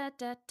da da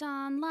da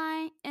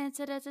online, it's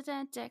a da da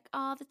da da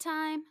all the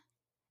time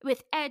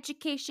with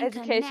education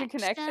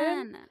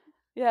connection.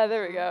 Yeah,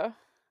 there we go.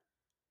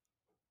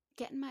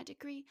 Getting my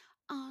degree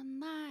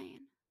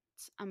online.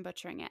 I'm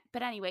butchering it.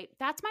 But anyway,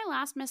 that's my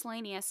last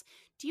miscellaneous.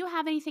 Do you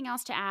have anything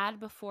else to add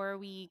before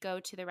we go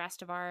to the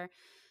rest of our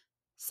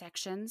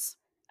sections?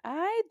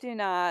 I do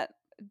not.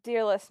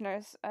 Dear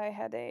listeners, I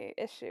had a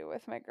issue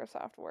with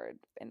Microsoft Word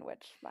in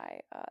which my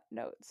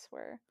notes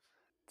were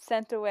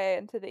sent away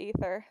into the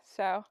ether.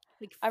 So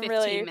Like I'm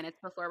 15 minutes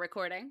before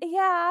recording.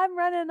 Yeah, I'm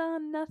running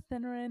on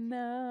nothing right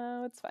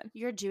now. It's fine.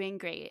 You're doing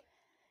great.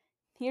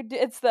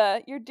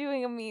 You're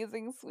doing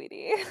amazing,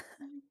 sweetie.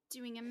 I'm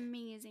doing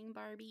amazing,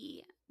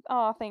 Barbie.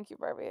 Oh, thank you,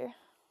 Barbie.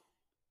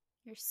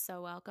 You're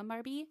so welcome,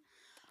 Barbie.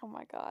 Oh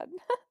my god.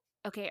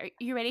 Okay, are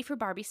you ready for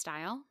Barbie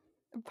style?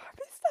 Barbie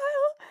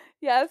style?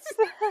 Yes.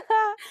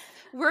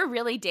 We're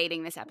really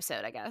dating this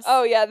episode, I guess.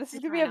 Oh yeah, this I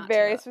is gonna try be a not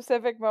very to.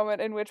 specific moment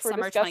in which we're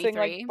Summer discussing like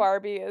 23.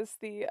 Barbie as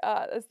the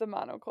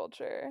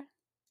monoculture.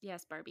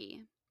 Yes,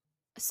 Barbie.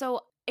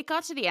 So it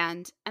got to the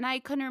end, and I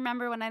couldn't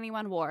remember what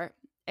anyone wore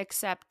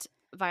except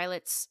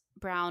Violet's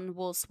brown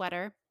wool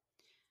sweater.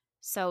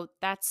 So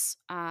that's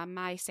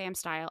my Sam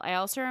style. I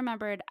also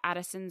remembered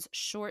Addison's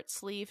short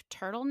sleeve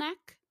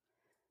turtleneck.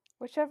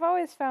 Which I've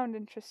always found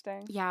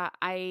interesting. Yeah,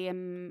 I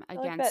am I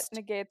feel like that against.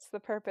 negates the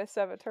purpose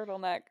of a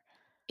turtleneck.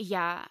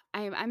 Yeah,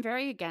 I'm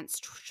very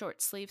against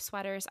short sleeve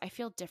sweaters. I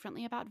feel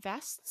differently about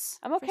vests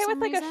I'm for okay with some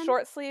like a reason.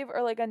 short sleeve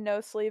or like a no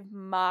sleeve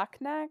mock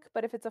neck,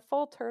 but if it's a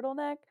full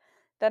turtleneck,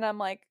 then I'm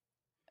like,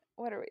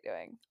 what are we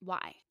doing?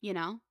 Why? You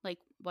know, like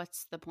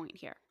what's the point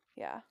here?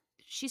 Yeah.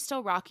 She's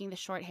still rocking the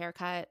short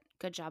haircut.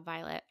 Good job,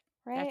 Violet.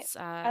 Right? That's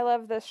I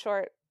love this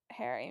short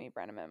hair Amy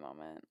Brenneman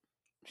moment.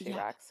 She yeah,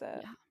 rocks it.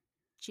 yeah,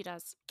 she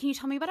does. Can you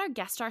tell me about our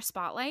guest star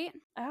spotlight?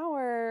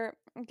 Our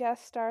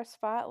guest star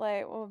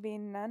spotlight will be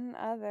none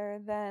other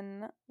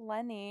than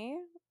Lenny,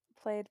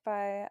 played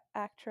by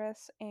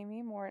actress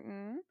Amy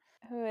Morton,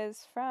 who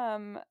is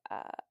from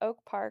Oak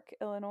Park,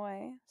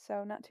 Illinois,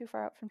 so not too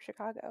far out from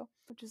Chicago,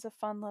 which is a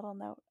fun little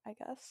note, I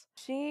guess.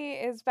 She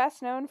is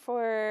best known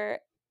for,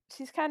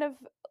 she's kind of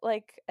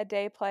like a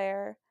day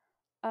player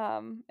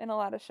in a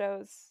lot of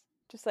shows,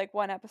 just like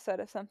one episode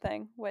of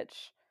something,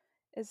 which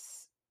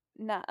is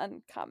not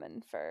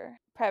uncommon for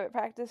private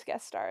practice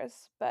guest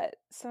stars. But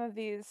some of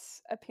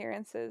these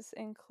appearances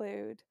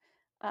include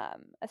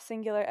a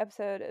singular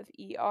episode of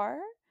ER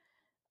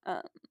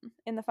um,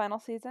 in the final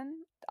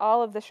season,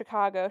 all of the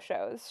Chicago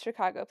shows,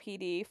 Chicago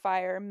PD,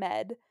 Fire,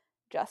 Med,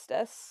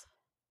 Justice.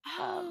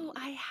 Oh, Um,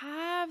 I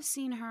have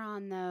seen her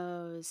on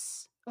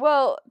those.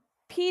 well,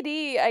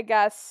 PD, I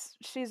guess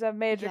she's a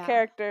major Yeah.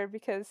 character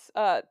because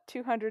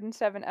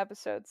 207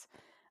 episodes.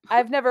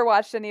 I've never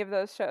watched any of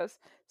those shows,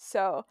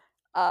 so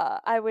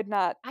I would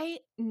not I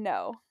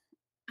know.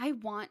 I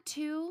want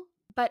to,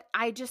 but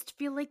I just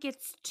feel like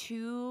it's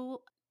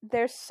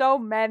There's so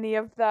many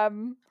of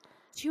them.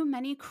 too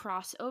many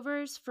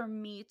crossovers for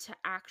me to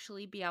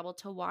actually be able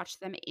to watch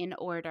them in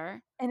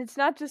order. And it's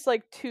not just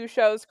like two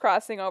shows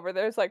crossing over,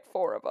 there's like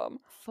four of them.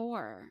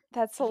 4.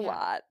 That's a Yeah.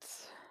 lot.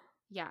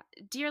 Yeah.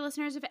 Dear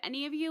listeners, if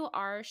any of you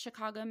are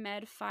Chicago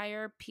Med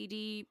Fire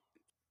PD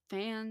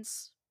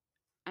fans,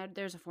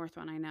 there's a fourth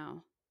one I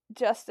know.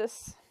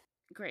 Justice.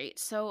 Great.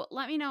 So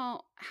let me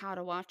know how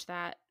to watch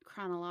that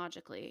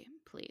chronologically,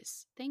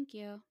 please. Thank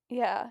you.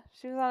 Yeah,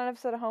 she was on an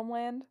episode of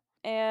Homeland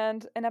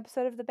and an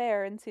episode of The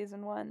Bear in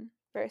season 1.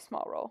 Very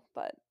small role,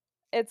 but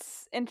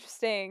it's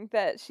interesting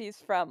that she's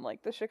from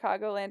like the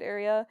Chicagoland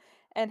area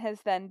and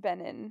has then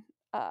been in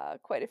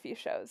quite a few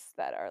shows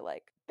that are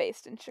like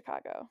based in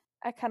Chicago.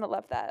 I kind of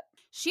love that.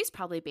 She's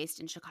probably based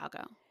in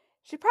Chicago.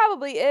 She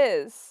probably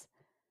is.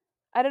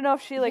 I don't know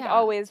if she like Yeah.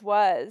 always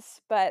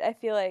was, but I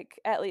feel like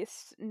at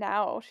least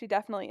now she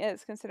definitely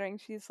is, considering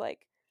she's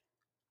like,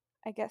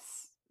 I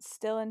guess,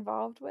 still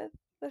involved with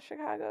the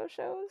Chicago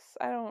shows.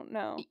 I don't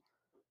know.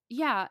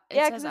 Yeah, it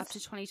Yeah, says because up to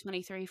it's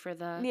 2023 for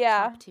the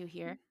yeah. top 2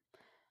 here.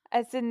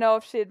 I just didn't know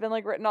if she had been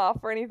like written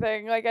off or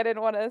anything. Like I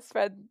didn't want to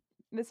spread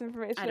I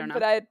misinformation, don't but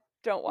know. I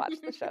don't watch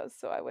the shows,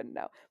 so I wouldn't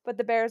know. But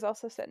the Bears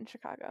also set in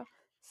Chicago,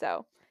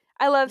 so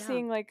I love Yeah.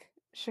 seeing like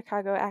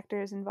Chicago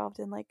actors involved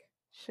in like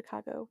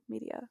Chicago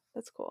media.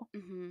 That's cool.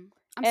 Mm-hmm.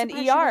 I'm And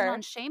surprised she wasn't on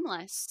ER.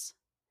 Shameless.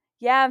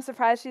 Yeah, I'm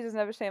surprised she doesn't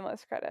have a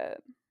Shameless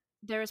credit.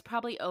 There was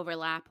probably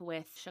overlap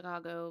with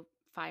Chicago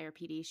Fire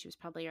PD. She was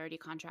probably already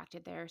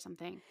contracted there or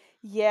something.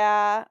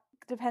 Yeah,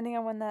 depending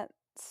on when that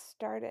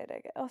started,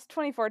 I guess. Oh, it's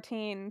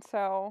 2014,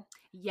 so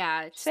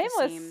Yeah, it's the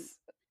same. Shameless.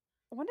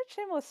 When did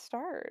Shameless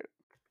start?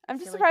 I I'm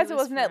just feel like it surprised it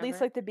was wasn't at least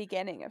forever. like the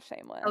beginning of Oh,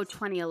 Shameless.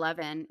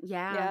 2011.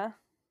 Yeah. Yeah.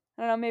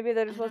 I don't know, maybe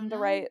there I just don't wasn't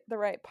know. the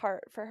right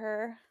part for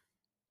her.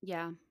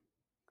 Yeah.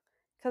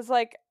 Cuz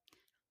like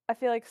I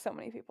feel like so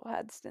many people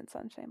had stints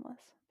on Shameless,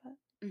 but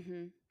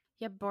Mm-hmm.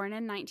 Yeah, born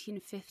in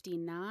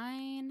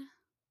 1959.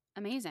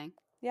 Amazing.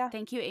 yeah.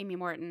 Thank you, Amy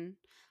Morton.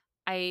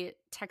 I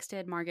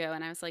texted Margo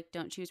and I was like,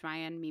 don't choose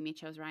Ryan. Mimi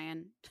chose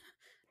Ryan.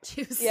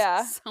 Choose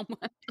Yeah.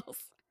 someone else.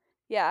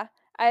 Yeah.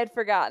 I had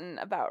forgotten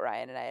about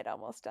Ryan and I had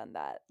almost done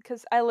that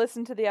cuz I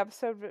listened to the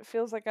episode but it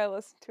feels like I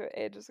listened to it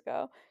ages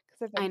ago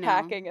cuz I've I been know.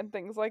 packing and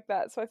things like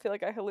that, so I feel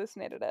like I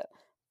hallucinated it.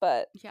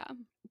 But Yeah.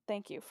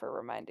 thank you for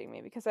reminding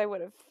me because I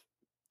would have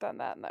done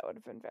that and that would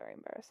have been very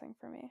embarrassing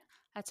for me.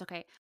 That's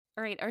okay.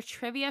 All right, our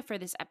trivia for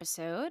this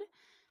episode.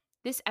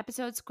 This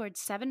episode scored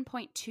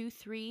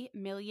 7.23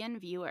 million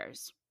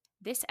viewers.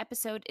 This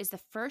episode is the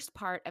first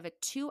part of a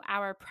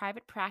 2-hour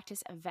private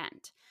practice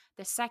event,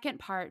 the second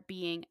part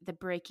being the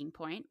breaking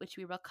point, which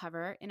we will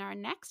cover in our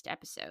next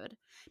episode.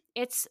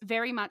 It's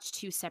very much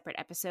 2 separate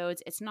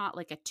episodes. It's not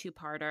like a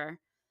 2-parter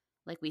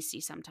like we see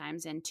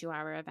sometimes in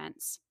 2-hour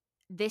events.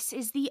 This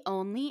is the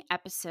only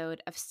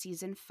episode of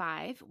season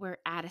 5 where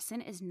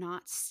Addison is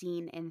not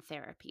seen in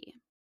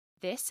therapy.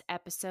 This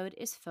episode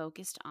is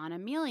focused on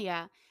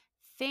Amelia.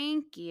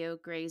 Thank you,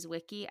 Grey's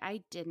Wiki.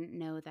 I didn't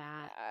know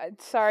that.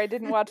 Sorry,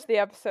 didn't watch the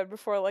episode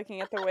before looking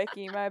at the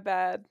wiki. My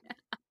bad.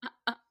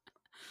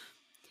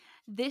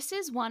 This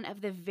is one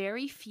of the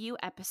very few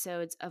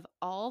episodes of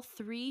all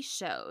 3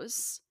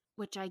 shows,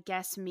 which I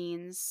guess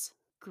means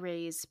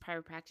Grey's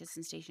Private Practice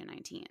and Station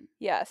 19.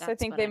 Yes, I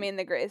think they mean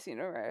the Grey's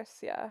universe,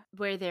 yeah.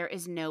 Where there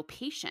is no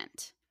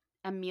patient.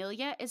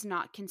 Amelia is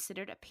not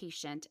considered a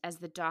patient as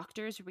the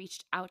doctors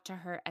reached out to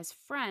her as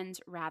friends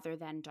rather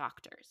than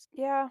doctors.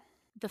 Yeah.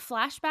 The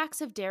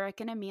flashbacks of Derek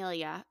and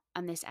Amelia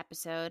on this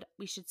episode,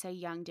 we should say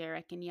young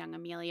Derek and young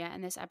Amelia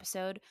in this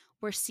episode,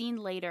 were seen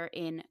later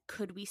in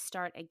Could We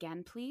Start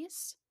Again,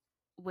 Please?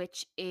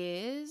 Which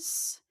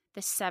is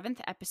the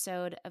 7th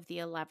episode of the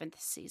 11th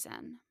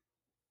season.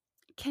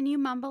 Can you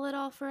mumble it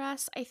all for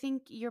us? I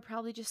think you're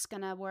probably just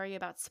going to worry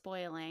about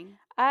spoiling.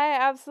 I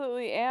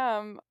absolutely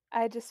am.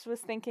 I just was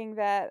thinking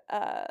that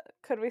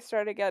Could We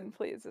Start Again,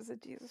 Please is a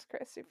Jesus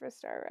Christ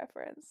Superstar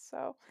reference.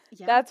 So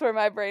that's where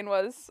my brain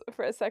was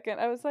for a second.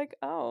 I was like,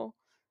 oh,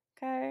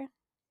 okay.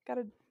 Got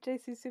a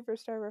JC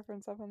Superstar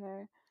reference up in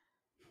there.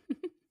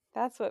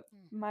 That's what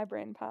my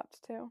brain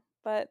popped to.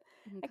 But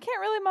I can't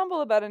really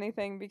mumble about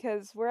anything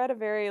because we're at a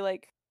very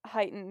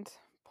heightened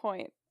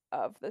point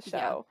of the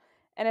show. Yeah.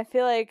 And I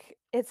feel like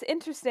it's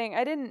interesting.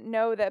 I didn't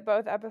know that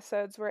both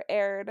episodes were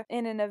aired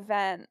in an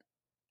event.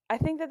 I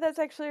think that that's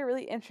actually a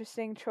really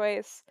interesting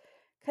choice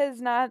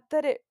because I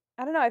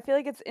don't know, I feel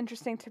like it's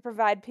interesting to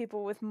provide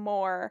people with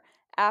more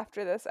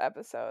after this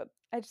episode.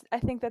 I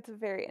think that's a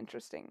very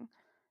interesting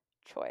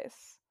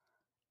choice.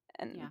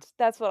 And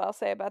that's what I'll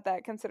say about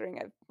that, considering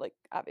I've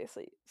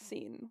obviously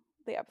seen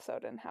the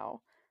episode and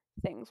how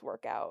things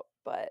work out.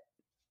 But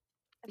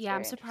yeah,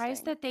 I'm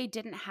surprised that they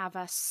didn't have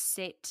us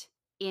sit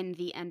in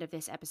the end of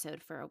this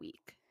episode for a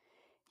week.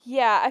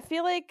 Yeah, I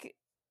feel like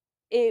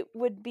it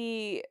would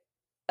be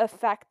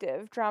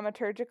effective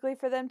dramaturgically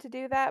for them to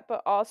do that,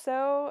 but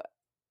also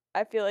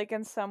I feel like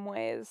in some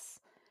ways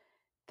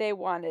they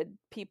wanted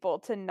people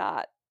to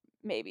not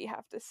maybe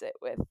have to sit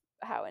with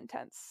how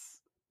intense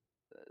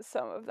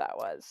some of that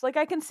was.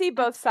 I can see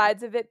both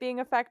sides of it being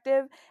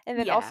effective, and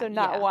then also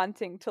not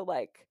wanting to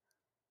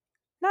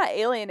not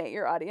alienate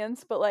your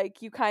audience,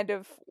 but you kind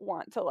of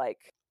want to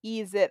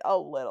ease it a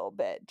little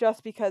bit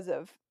just because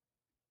of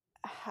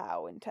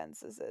how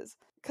intense this is.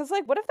 Because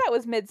what if that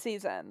was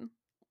mid-season?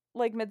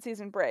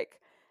 Mid-season break?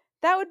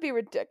 That would be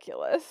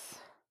ridiculous.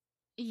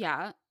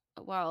 Yeah.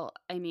 Well,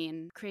 I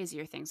mean,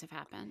 crazier things have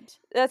happened.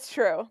 That's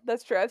true.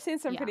 I've seen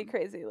some pretty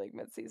crazy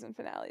mid-season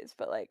finales,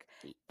 but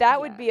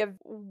that would be a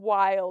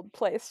wild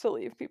place to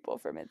leave people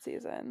for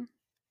mid-season.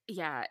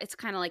 Yeah, it's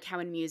kind of like how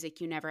in music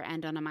you never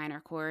end on a minor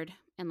chord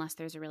unless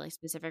there's a really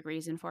specific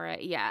reason for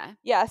it. Yeah.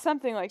 Yeah,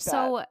 something like that.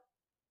 So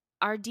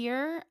our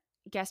dear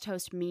guest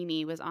host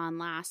Mimi was on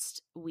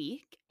last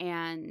week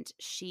and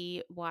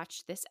she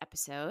watched this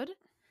episode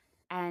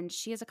and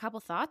she has a couple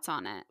thoughts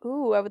on it.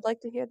 Ooh, I would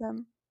like to hear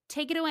them.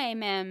 Take it away,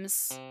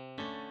 Mims.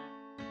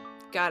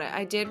 Got it.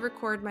 I did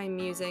record my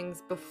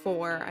musings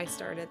before I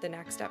started the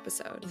next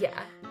episode.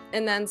 Yeah.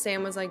 And then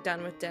Sam was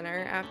done with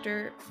dinner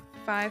after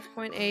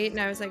 5.8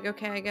 and I was like,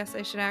 okay, I guess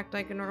I should act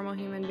like a normal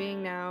human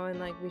being now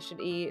and we should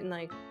eat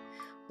and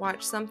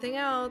watch something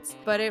else.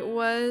 But it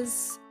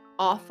was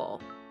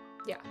awful.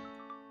 Yeah.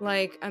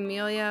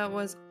 Amelia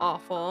was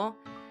awful.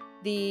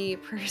 The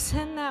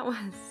person that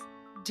was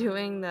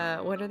doing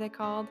what are they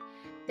called?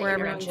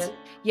 Intervention.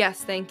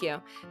 Yes, thank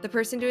you. The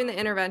person doing the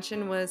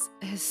intervention was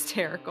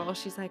hysterical.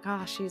 She's like,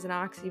 oh, she's an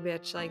oxy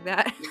bitch.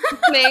 That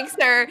makes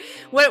her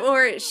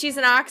or she's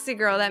an oxy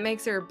girl. That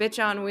makes her a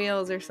bitch on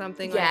wheels or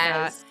something like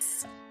that.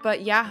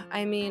 But yeah,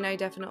 I mean, I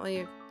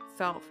definitely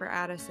felt for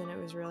Addison.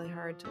 It was really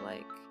hard to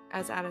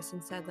as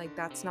Addison said,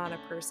 that's not a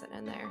person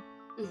in there.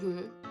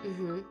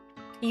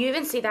 You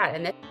even see that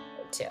in this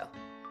too.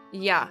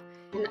 Yeah.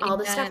 And all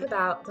the stuff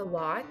about the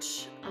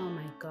watch. Oh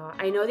my God.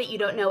 I know that you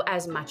don't know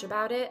as much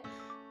about it,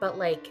 but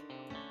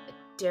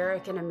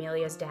Derek and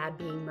Amelia's dad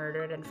being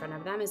murdered in front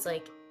of them is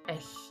a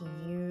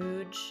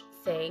huge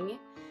thing.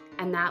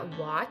 And that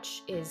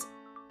watch is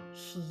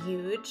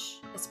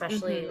huge,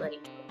 especially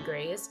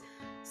Grey's.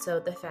 So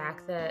the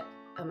fact that,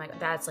 oh my God,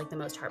 that's the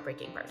most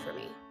heartbreaking part for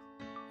me.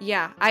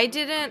 Yeah. I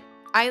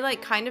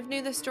kind of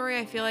knew the story.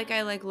 I feel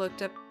I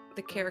looked up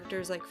the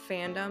characters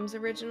fandoms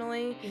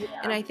originally,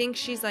 and I think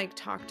she's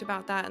talked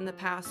about that in the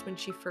past when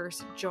she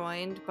first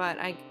joined, but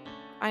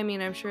I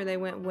mean I'm sure they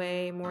went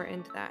way more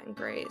into that in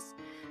Grey's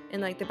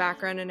and the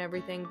background and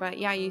everything. But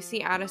yeah, you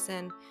see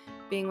Addison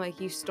being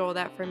you stole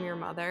that from your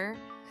mother,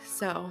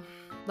 so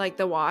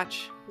the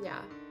watch.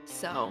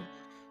 So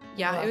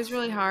yeah, it was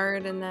really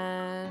hard. And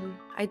then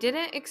I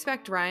didn't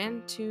expect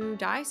Ryan to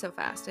die so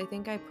fast. I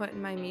think I put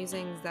in my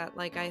musings that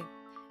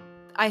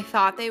I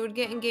thought they would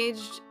get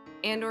engaged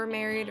and or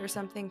married or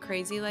something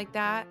crazy like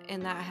that,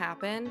 and that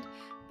happened,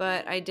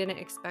 but I didn't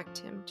expect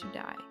him to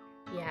die.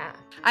 Yeah.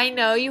 I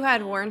know you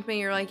had warned me.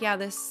 You're like, yeah,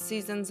 this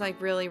season's like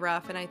really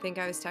rough. And I think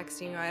I was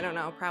texting you, I don't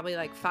know, probably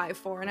like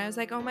 5-4. And I was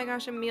like, oh my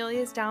gosh,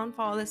 Amelia's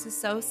downfall. This is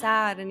so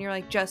sad. And you're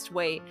like, just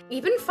wait.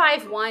 Even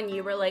 5-1,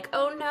 you were like,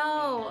 oh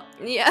no.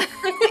 Yeah.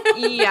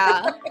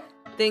 Yeah.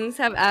 Things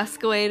have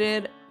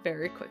escalated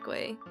very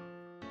quickly.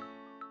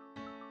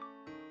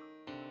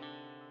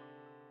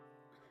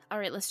 All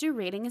right, let's do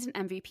ratings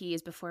and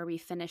MVPs before we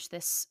finish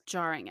this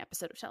jarring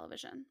episode of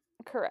television.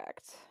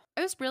 Correct.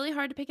 It was really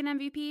hard to pick an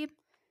MVP.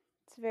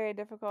 It's very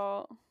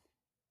difficult.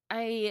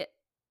 I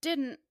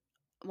didn't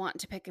want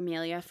to pick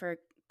Amelia for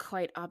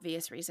quite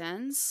obvious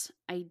reasons.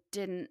 I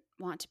didn't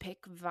want to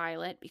pick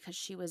Violet because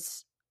she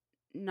was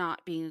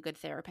not being a good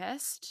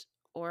therapist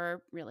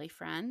or really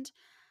friend.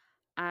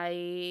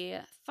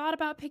 I thought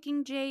about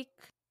picking Jake.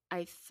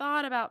 I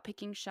thought about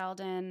picking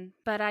Sheldon,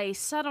 but I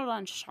settled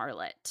on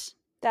Charlotte.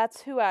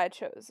 That's who I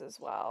chose as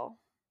well.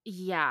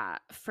 Yeah,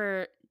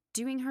 for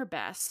doing her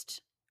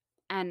best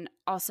and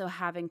also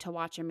having to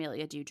watch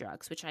Amelia do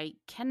drugs, which I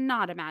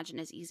cannot imagine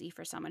is easy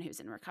for someone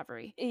who's in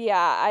recovery.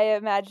 Yeah, I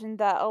imagine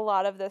that a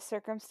lot of this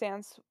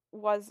circumstance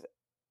was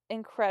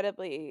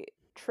incredibly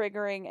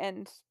triggering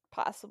and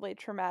possibly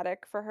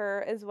traumatic for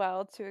her as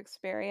well to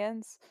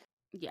experience.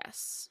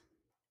 Yes.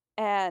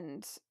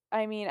 And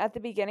I mean, at the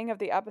beginning of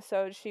the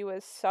episode, she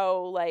was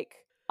so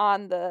like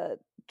on the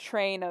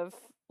train of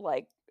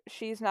like,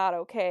 she's not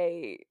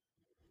okay.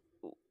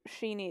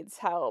 She needs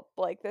help.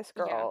 Like this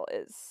girl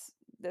is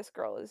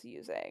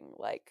using.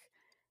 Like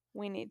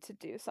we need to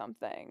do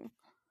something.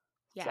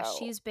 Yeah, So,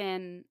 she's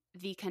been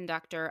the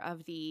conductor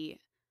of the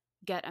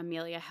get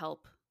Amelia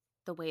help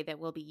the way that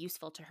will be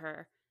useful to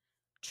her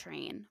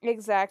train.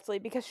 exactly,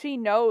 because she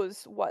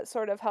knows what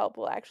sort of help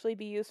will actually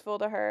be useful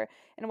to her.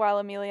 And while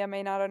Amelia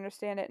may not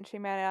understand it and she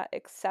may not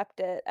accept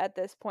it at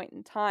this point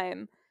in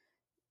time,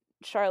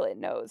 Charlotte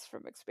knows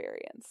from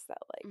experience that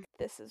like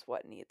this is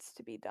what needs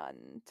to be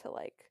done to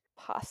like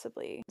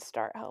possibly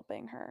start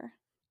helping her.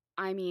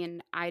 I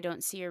mean, I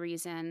don't see a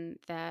reason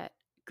that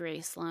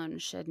Grace Sloan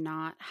should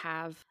not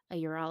have a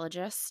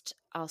urologist.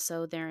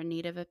 Also, they're in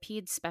need of a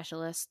peds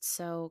specialist.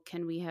 So,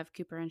 can we have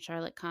Cooper and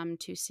Charlotte come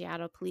to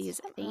Seattle,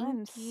 please? That's what Thank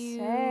I'm you.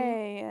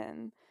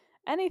 saying.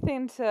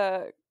 Anything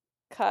to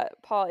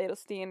cut Paul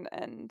Edelstein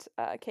and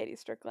Katie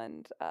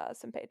Strickland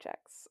some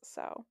paychecks.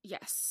 So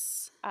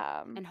Yes.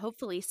 And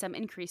hopefully some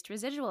increased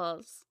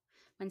residuals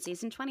when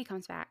season 20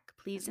 comes back.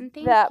 Please and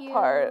thank that you.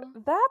 part.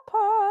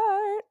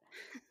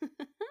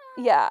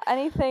 Yeah,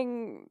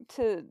 anything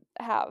to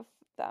have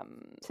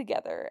them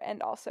together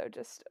and also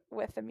just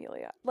with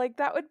Amelia. Like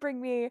that would bring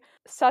me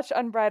such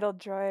unbridled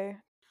joy.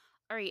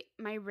 All right,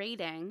 my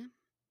rating.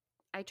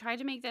 I tried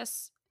to make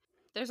this,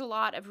 there's a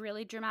lot of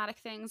really dramatic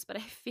things, but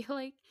I feel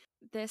like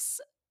this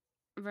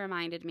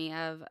reminded me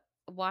of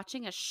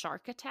watching a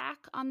shark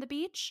attack on the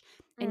beach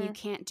and you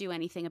can't do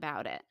anything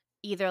about it.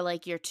 Either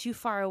like you're too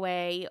far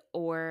away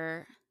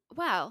or,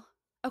 well,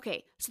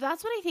 okay, so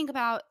that's what I think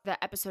about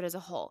the episode as a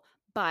whole.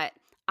 But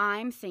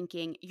I'm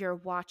thinking you're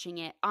watching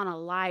it on a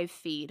live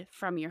feed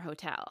from your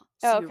hotel.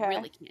 So you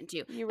really can't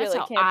do. You That's really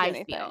how can't do I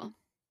anything. feel.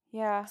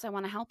 Yeah. So I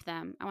want to help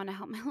them. I want to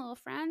help my little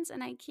friends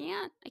and I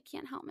can't. I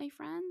can't help my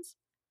friends.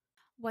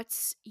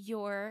 What's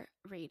your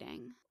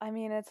rating? I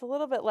mean, it's a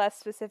little bit less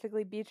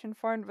specifically beach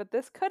informed, but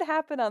this could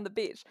happen on the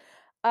beach.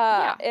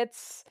 Yeah.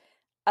 It's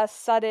a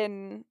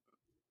sudden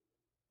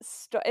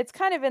it's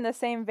kind of in the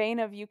same vein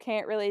of you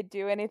can't really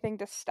do anything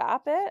to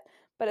stop it,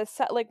 but it's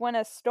like when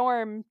a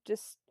storm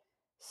just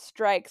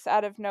strikes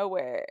out of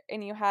nowhere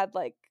and you had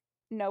like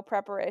no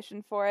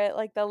preparation for it,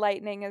 like the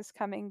lightning is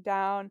coming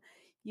down,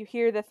 you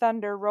hear the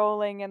thunder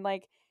rolling, and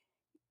like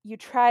you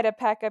try to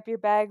pack up your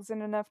bags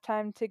in enough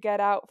time to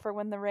get out for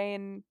when the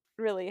rain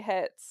really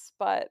hits,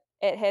 but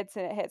it hits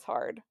and it hits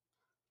hard.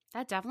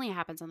 That definitely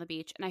happens on the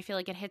beach. And I feel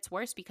like it hits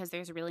worse because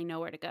there's really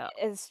nowhere to go.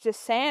 It's just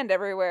sand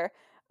everywhere.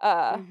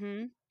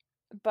 Mm-hmm.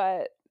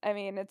 But I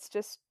mean, it's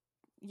just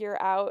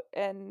you're out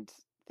and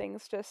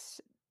things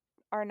just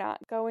are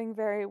not going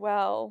very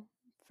well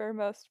for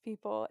most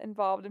people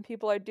involved, and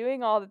people are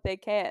doing all that they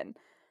can,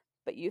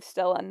 but you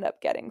still end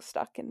up getting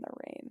stuck in the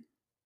rain.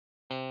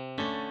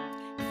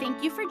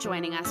 Thank you for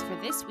joining us for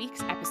this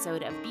week's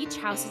episode of Beach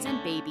Houses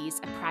and Babies,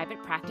 a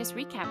private practice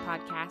recap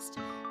podcast.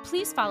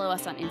 Please follow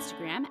us on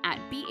Instagram at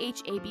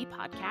BHAB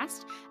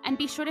Podcast, and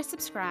be sure to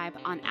subscribe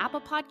on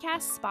Apple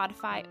Podcasts,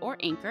 Spotify, or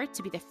Anchor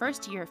to be the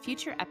first to hear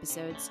future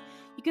episodes.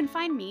 You can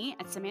find me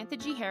at Samantha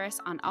G. Harris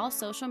on all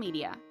social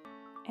media.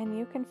 And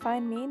you can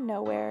find me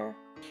nowhere.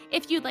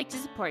 If you'd like to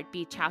support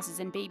Beach Houses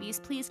and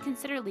Babies, please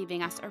consider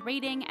leaving us a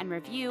rating and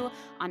review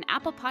on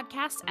Apple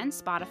Podcasts and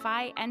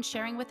Spotify and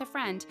sharing with a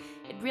friend.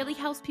 It really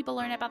helps people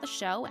learn about the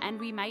show, and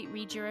we might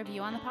read your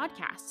review on the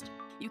podcast.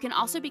 You can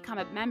also become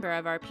a member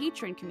of our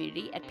Patreon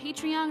community at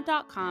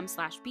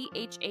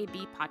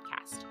patreon.com/BHAB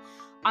podcast.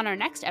 On our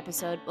next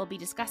episode, we'll be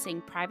discussing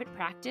Private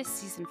Practice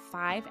Season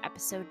 5,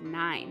 Episode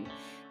 9.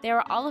 They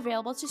are all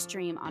available to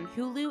stream on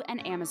Hulu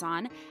and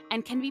Amazon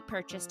and can be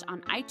purchased on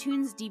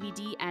iTunes,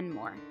 DVD, and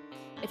more.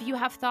 If you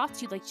have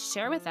thoughts you'd like to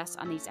share with us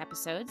on these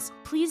episodes,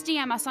 please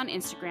DM us on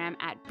Instagram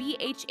at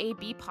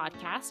BHAB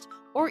Podcast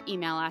or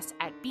email us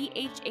at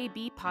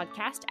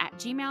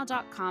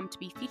bhabpodcast@gmail.com to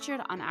be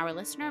featured on our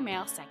listener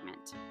mail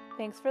segment.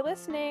 Thanks for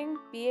listening.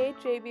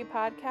 BHAB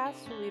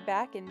Podcast will be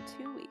back in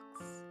 2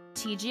 weeks.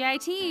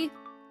 TGIT!